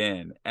would have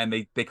been, and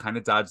they kind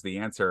of dodged the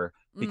answer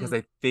because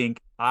I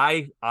think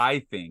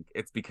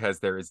it's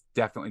because there is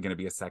definitely going to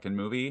be a second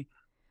movie,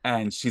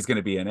 and she's going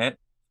to be in it.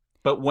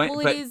 But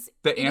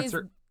the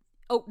answer.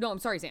 Oh no, I'm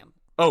sorry, Sam.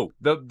 Oh,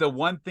 the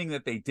one thing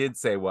that they did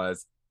say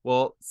was,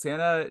 well,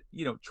 Santa,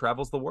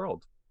 travels the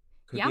world.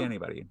 Could be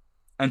anybody.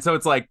 And so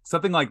it's like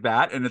something like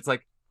that. And it's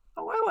like,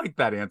 oh, I like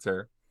that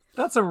answer.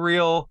 That's a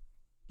real,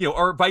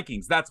 or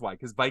Vikings. That's why,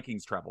 because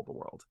Vikings travel the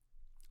world.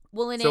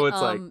 Well,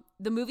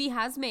 the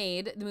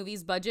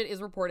movie's budget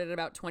is reported at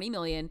about $20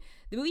 million.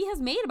 The movie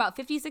has made about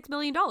 $56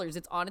 million.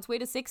 It's on its way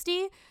to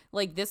 60.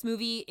 Like this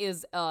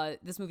movie's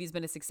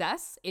been a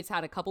success. It's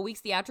had a couple weeks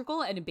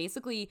theatrical, and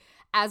basically,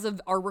 as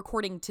of our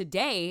recording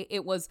today,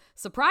 it was,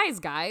 surprise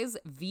guys,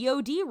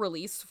 VOD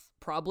release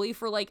probably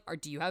for like,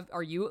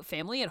 are you a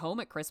family at home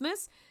at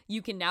Christmas?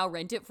 You can now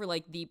rent it for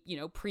like the,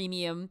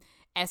 premium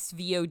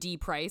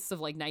SVOD price of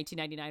like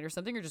 $19.99 or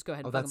something, or just go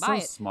ahead and fucking buy it.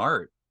 That's so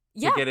smart.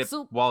 To get it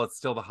while it's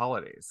still the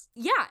holidays.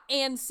 Yeah,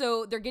 and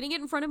so they're getting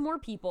it in front of more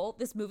people.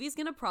 This movie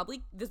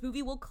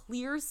will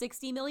clear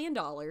 $60 million.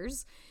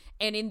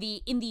 And in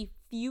the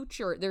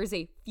future, there's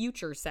a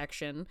future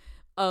section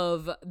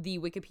of the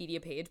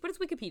Wikipedia page, but it's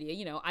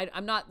Wikipedia,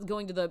 I'm not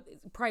going to the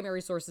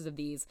primary sources of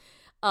these.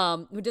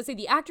 Who does say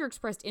the actor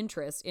expressed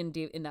interest in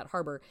that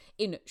harbor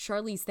in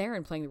Charlize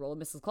Theron playing the role of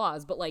Mrs.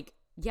 Claus, but like,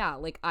 yeah,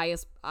 like I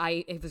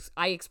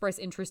express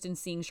interest in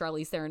seeing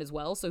Charlize Theron as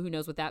well. So who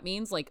knows what that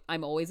means? Like,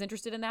 I'm always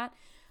interested in that.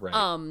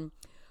 Right.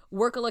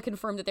 Workala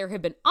confirmed that there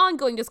have been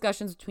ongoing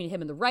discussions between him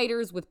and the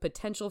writers, with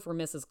potential for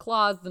Mrs.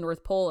 Claus, the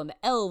North Pole, and the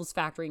elves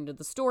factoring into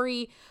the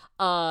story.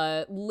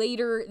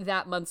 Later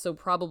that month, so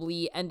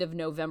probably end of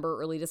November,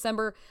 early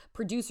December,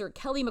 producer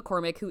Kelly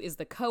McCormick, who is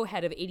the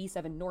co-head of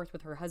 87 North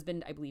with her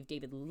husband, I believe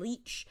David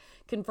Leitch,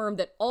 confirmed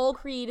that all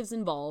creatives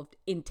involved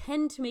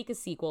intend to make a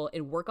sequel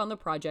and work on the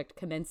project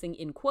commencing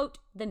in, quote,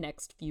 the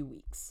next few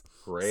weeks.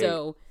 Great.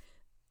 So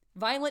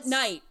Violent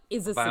Night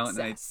is a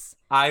success.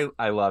 I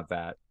love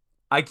that.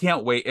 I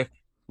can't wait.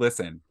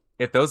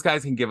 If those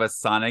guys can give us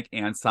Sonic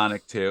and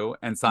Sonic 2,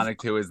 and Sonic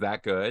 2 is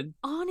that good,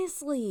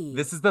 honestly,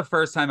 this is the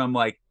first time I'm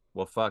like,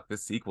 well, fuck,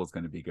 this sequel's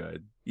going to be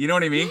good. You know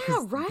what I mean?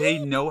 Yeah, right? They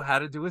know how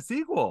to do a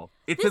sequel.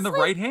 It's in the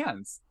right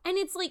hands. And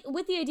it's like,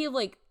 with the idea of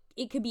like,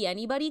 it could be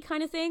anybody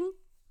kind of thing.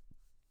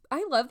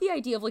 I love the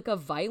idea of like a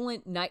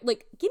Violent Night,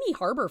 like give me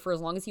Harbor for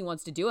as long as he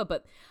wants to do it.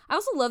 But I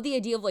also love the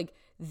idea of like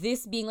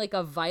this being like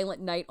a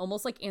Violent Night,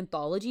 almost like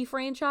anthology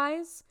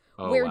franchise,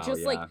 where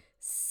like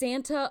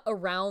Santa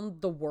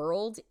around the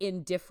world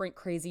in different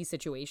crazy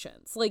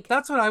situations. Like,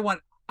 that's what I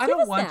want. I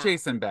don't want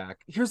Jason back.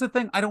 Here's the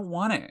thing. I don't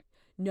want it.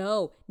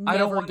 No,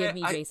 never give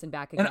me Jason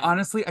back again. And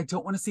honestly, I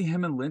don't want to see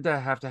him and Linda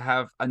have to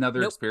have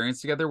another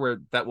experience together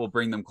where that will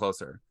bring them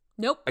closer.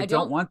 Nope. I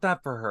don't want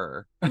that for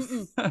her.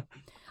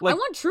 I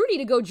want Trudy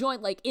to go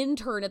join, like,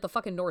 intern at the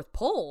fucking North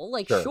Pole.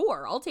 Like,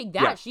 sure, I'll take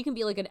that. Yeah. She can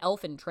be like an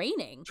elf in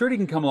training. Trudy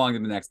can come along to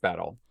the next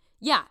battle.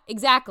 Yeah,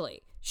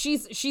 exactly.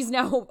 She's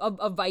now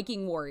a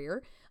Viking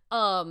warrior.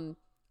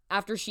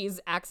 After she's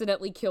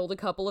accidentally killed a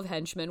couple of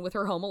henchmen with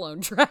her Home Alone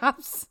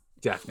traps.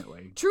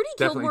 Definitely. Trudy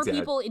killed more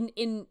people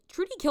in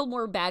Trudy killed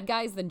more bad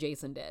guys than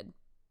Jason did.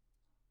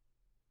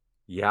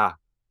 Yeah.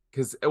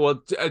 Because,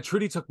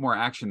 Trudy took more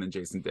action than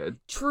Jason did.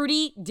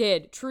 Trudy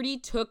did. Trudy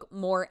took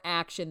more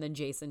action than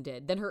Jason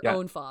did, than her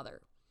own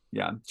father.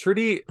 Yeah.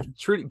 Trudy,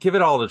 give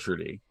it all to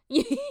Trudy.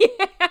 Yeah.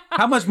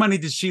 How much money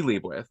did she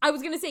leave with? I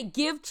was going to say,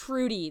 give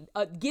Trudy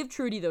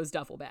those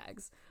duffel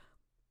bags.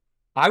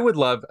 I would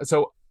love,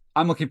 so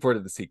I'm looking forward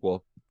to the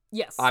sequel.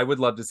 Yes. I would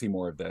love to see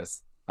more of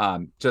this.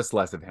 Just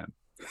less of him.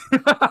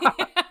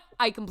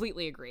 I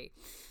completely agree.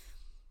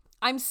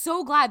 I'm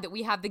so glad that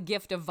we have the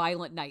gift of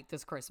Violent Night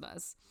this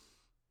Christmas.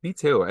 Me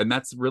too. And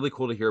that's really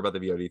cool to hear about the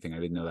VOD thing. I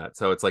didn't know that.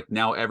 So it's like,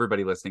 now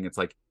everybody listening, it's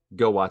like,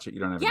 go watch it. You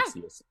don't have any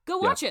excuse. Go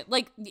watch it.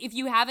 Like, if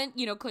you haven't,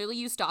 clearly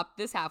you stopped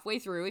this halfway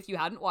through if you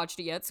hadn't watched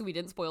it yet, so we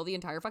didn't spoil the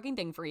entire fucking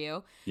thing for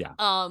you. Yeah.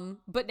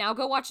 But now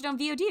go watch it on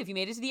VOD if you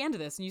made it to the end of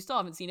this and you still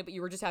haven't seen it, but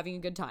you were just having a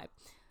good time.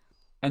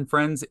 And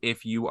friends,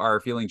 if you are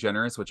feeling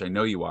generous, which I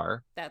know you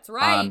are. That's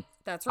right.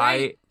 That's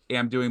right. I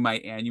am doing my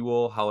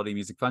annual holiday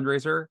music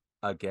fundraiser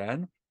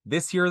again.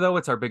 This year, though,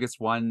 it's our biggest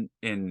one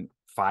in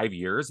 5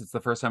 years. It's the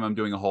first time I'm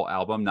doing a whole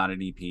album, not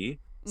an EP.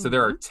 So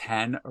there are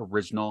 10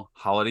 original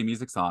holiday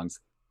music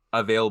songs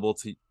available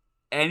to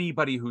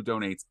anybody who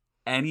donates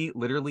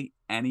literally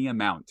any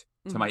amount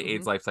to my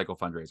AIDS Life Cycle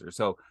fundraiser.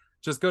 So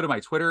just go to my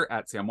Twitter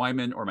at Sam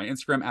Wyman or my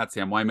Instagram at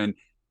Sam Wyman.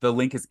 The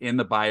link is in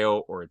the bio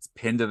or it's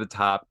pinned to the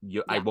top.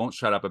 I won't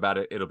shut up about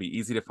it. It'll be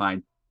easy to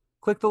find.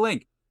 Click the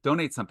link,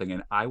 donate something,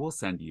 and I will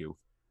send you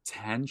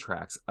 10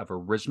 tracks of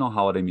original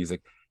holiday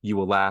music. You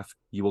will laugh,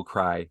 you will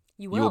cry,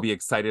 you will be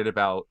excited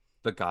about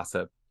the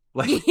gossip.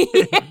 Like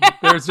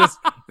there's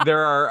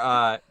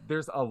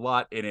a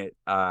lot in it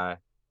that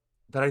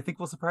I think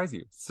will surprise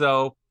you.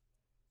 So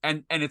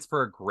and it's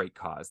for a great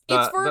cause.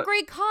 It's for a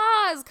great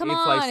cause. Come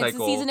on, it's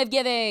the season of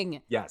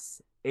giving.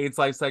 Yes. AIDS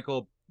Life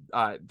Cycle,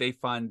 they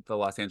fund the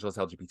Los Angeles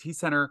LGBT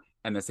Center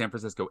and the San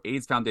Francisco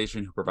AIDS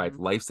Foundation, who provide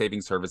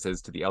life-saving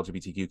services to the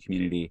LGBTQ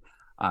community.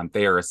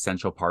 They are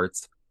essential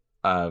parts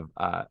of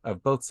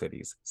both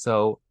cities.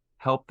 So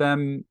help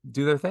them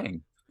do their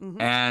thing.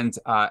 And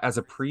as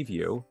a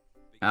preview,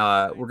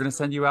 we're going to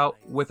send you out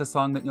with a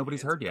song that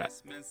nobody's heard yet.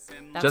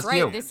 That's just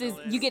right.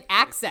 You get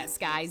access,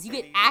 guys. You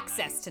get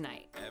access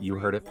tonight. You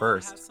heard it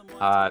first.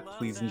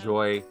 Please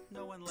enjoy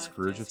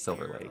Scrooge of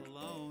Silver Lake.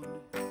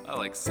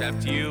 I'll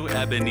accept you,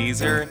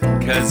 Ebenezer,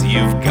 'cause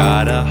you've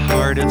got a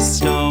heart of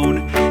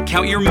stone.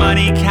 Count your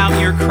money, count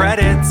your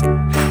credits,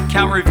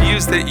 count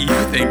reviews that you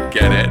think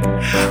get it.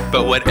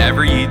 But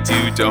whatever you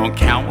do, don't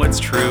count what's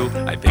true.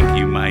 I think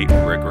you might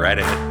regret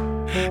it.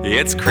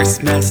 It's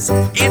Christmas,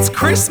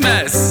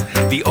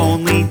 the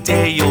only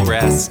day you'll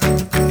rest.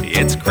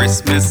 It's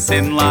Christmas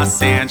in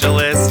Los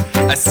Angeles,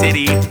 a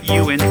city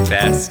you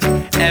infest.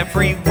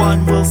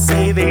 Everyone will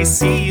say they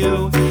see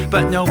you,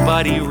 but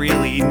nobody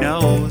really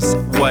knows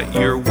what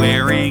you're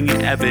wearing.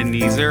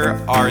 Ebenezer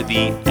are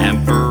the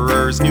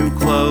emperor's new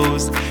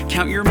clothes.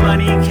 Count your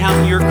money,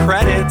 count your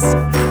credits,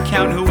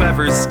 count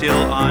whoever's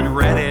still on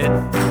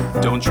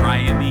Reddit. Don't try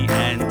in the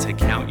end to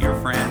count your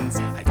friends,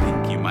 I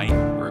think you might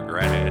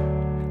regret it.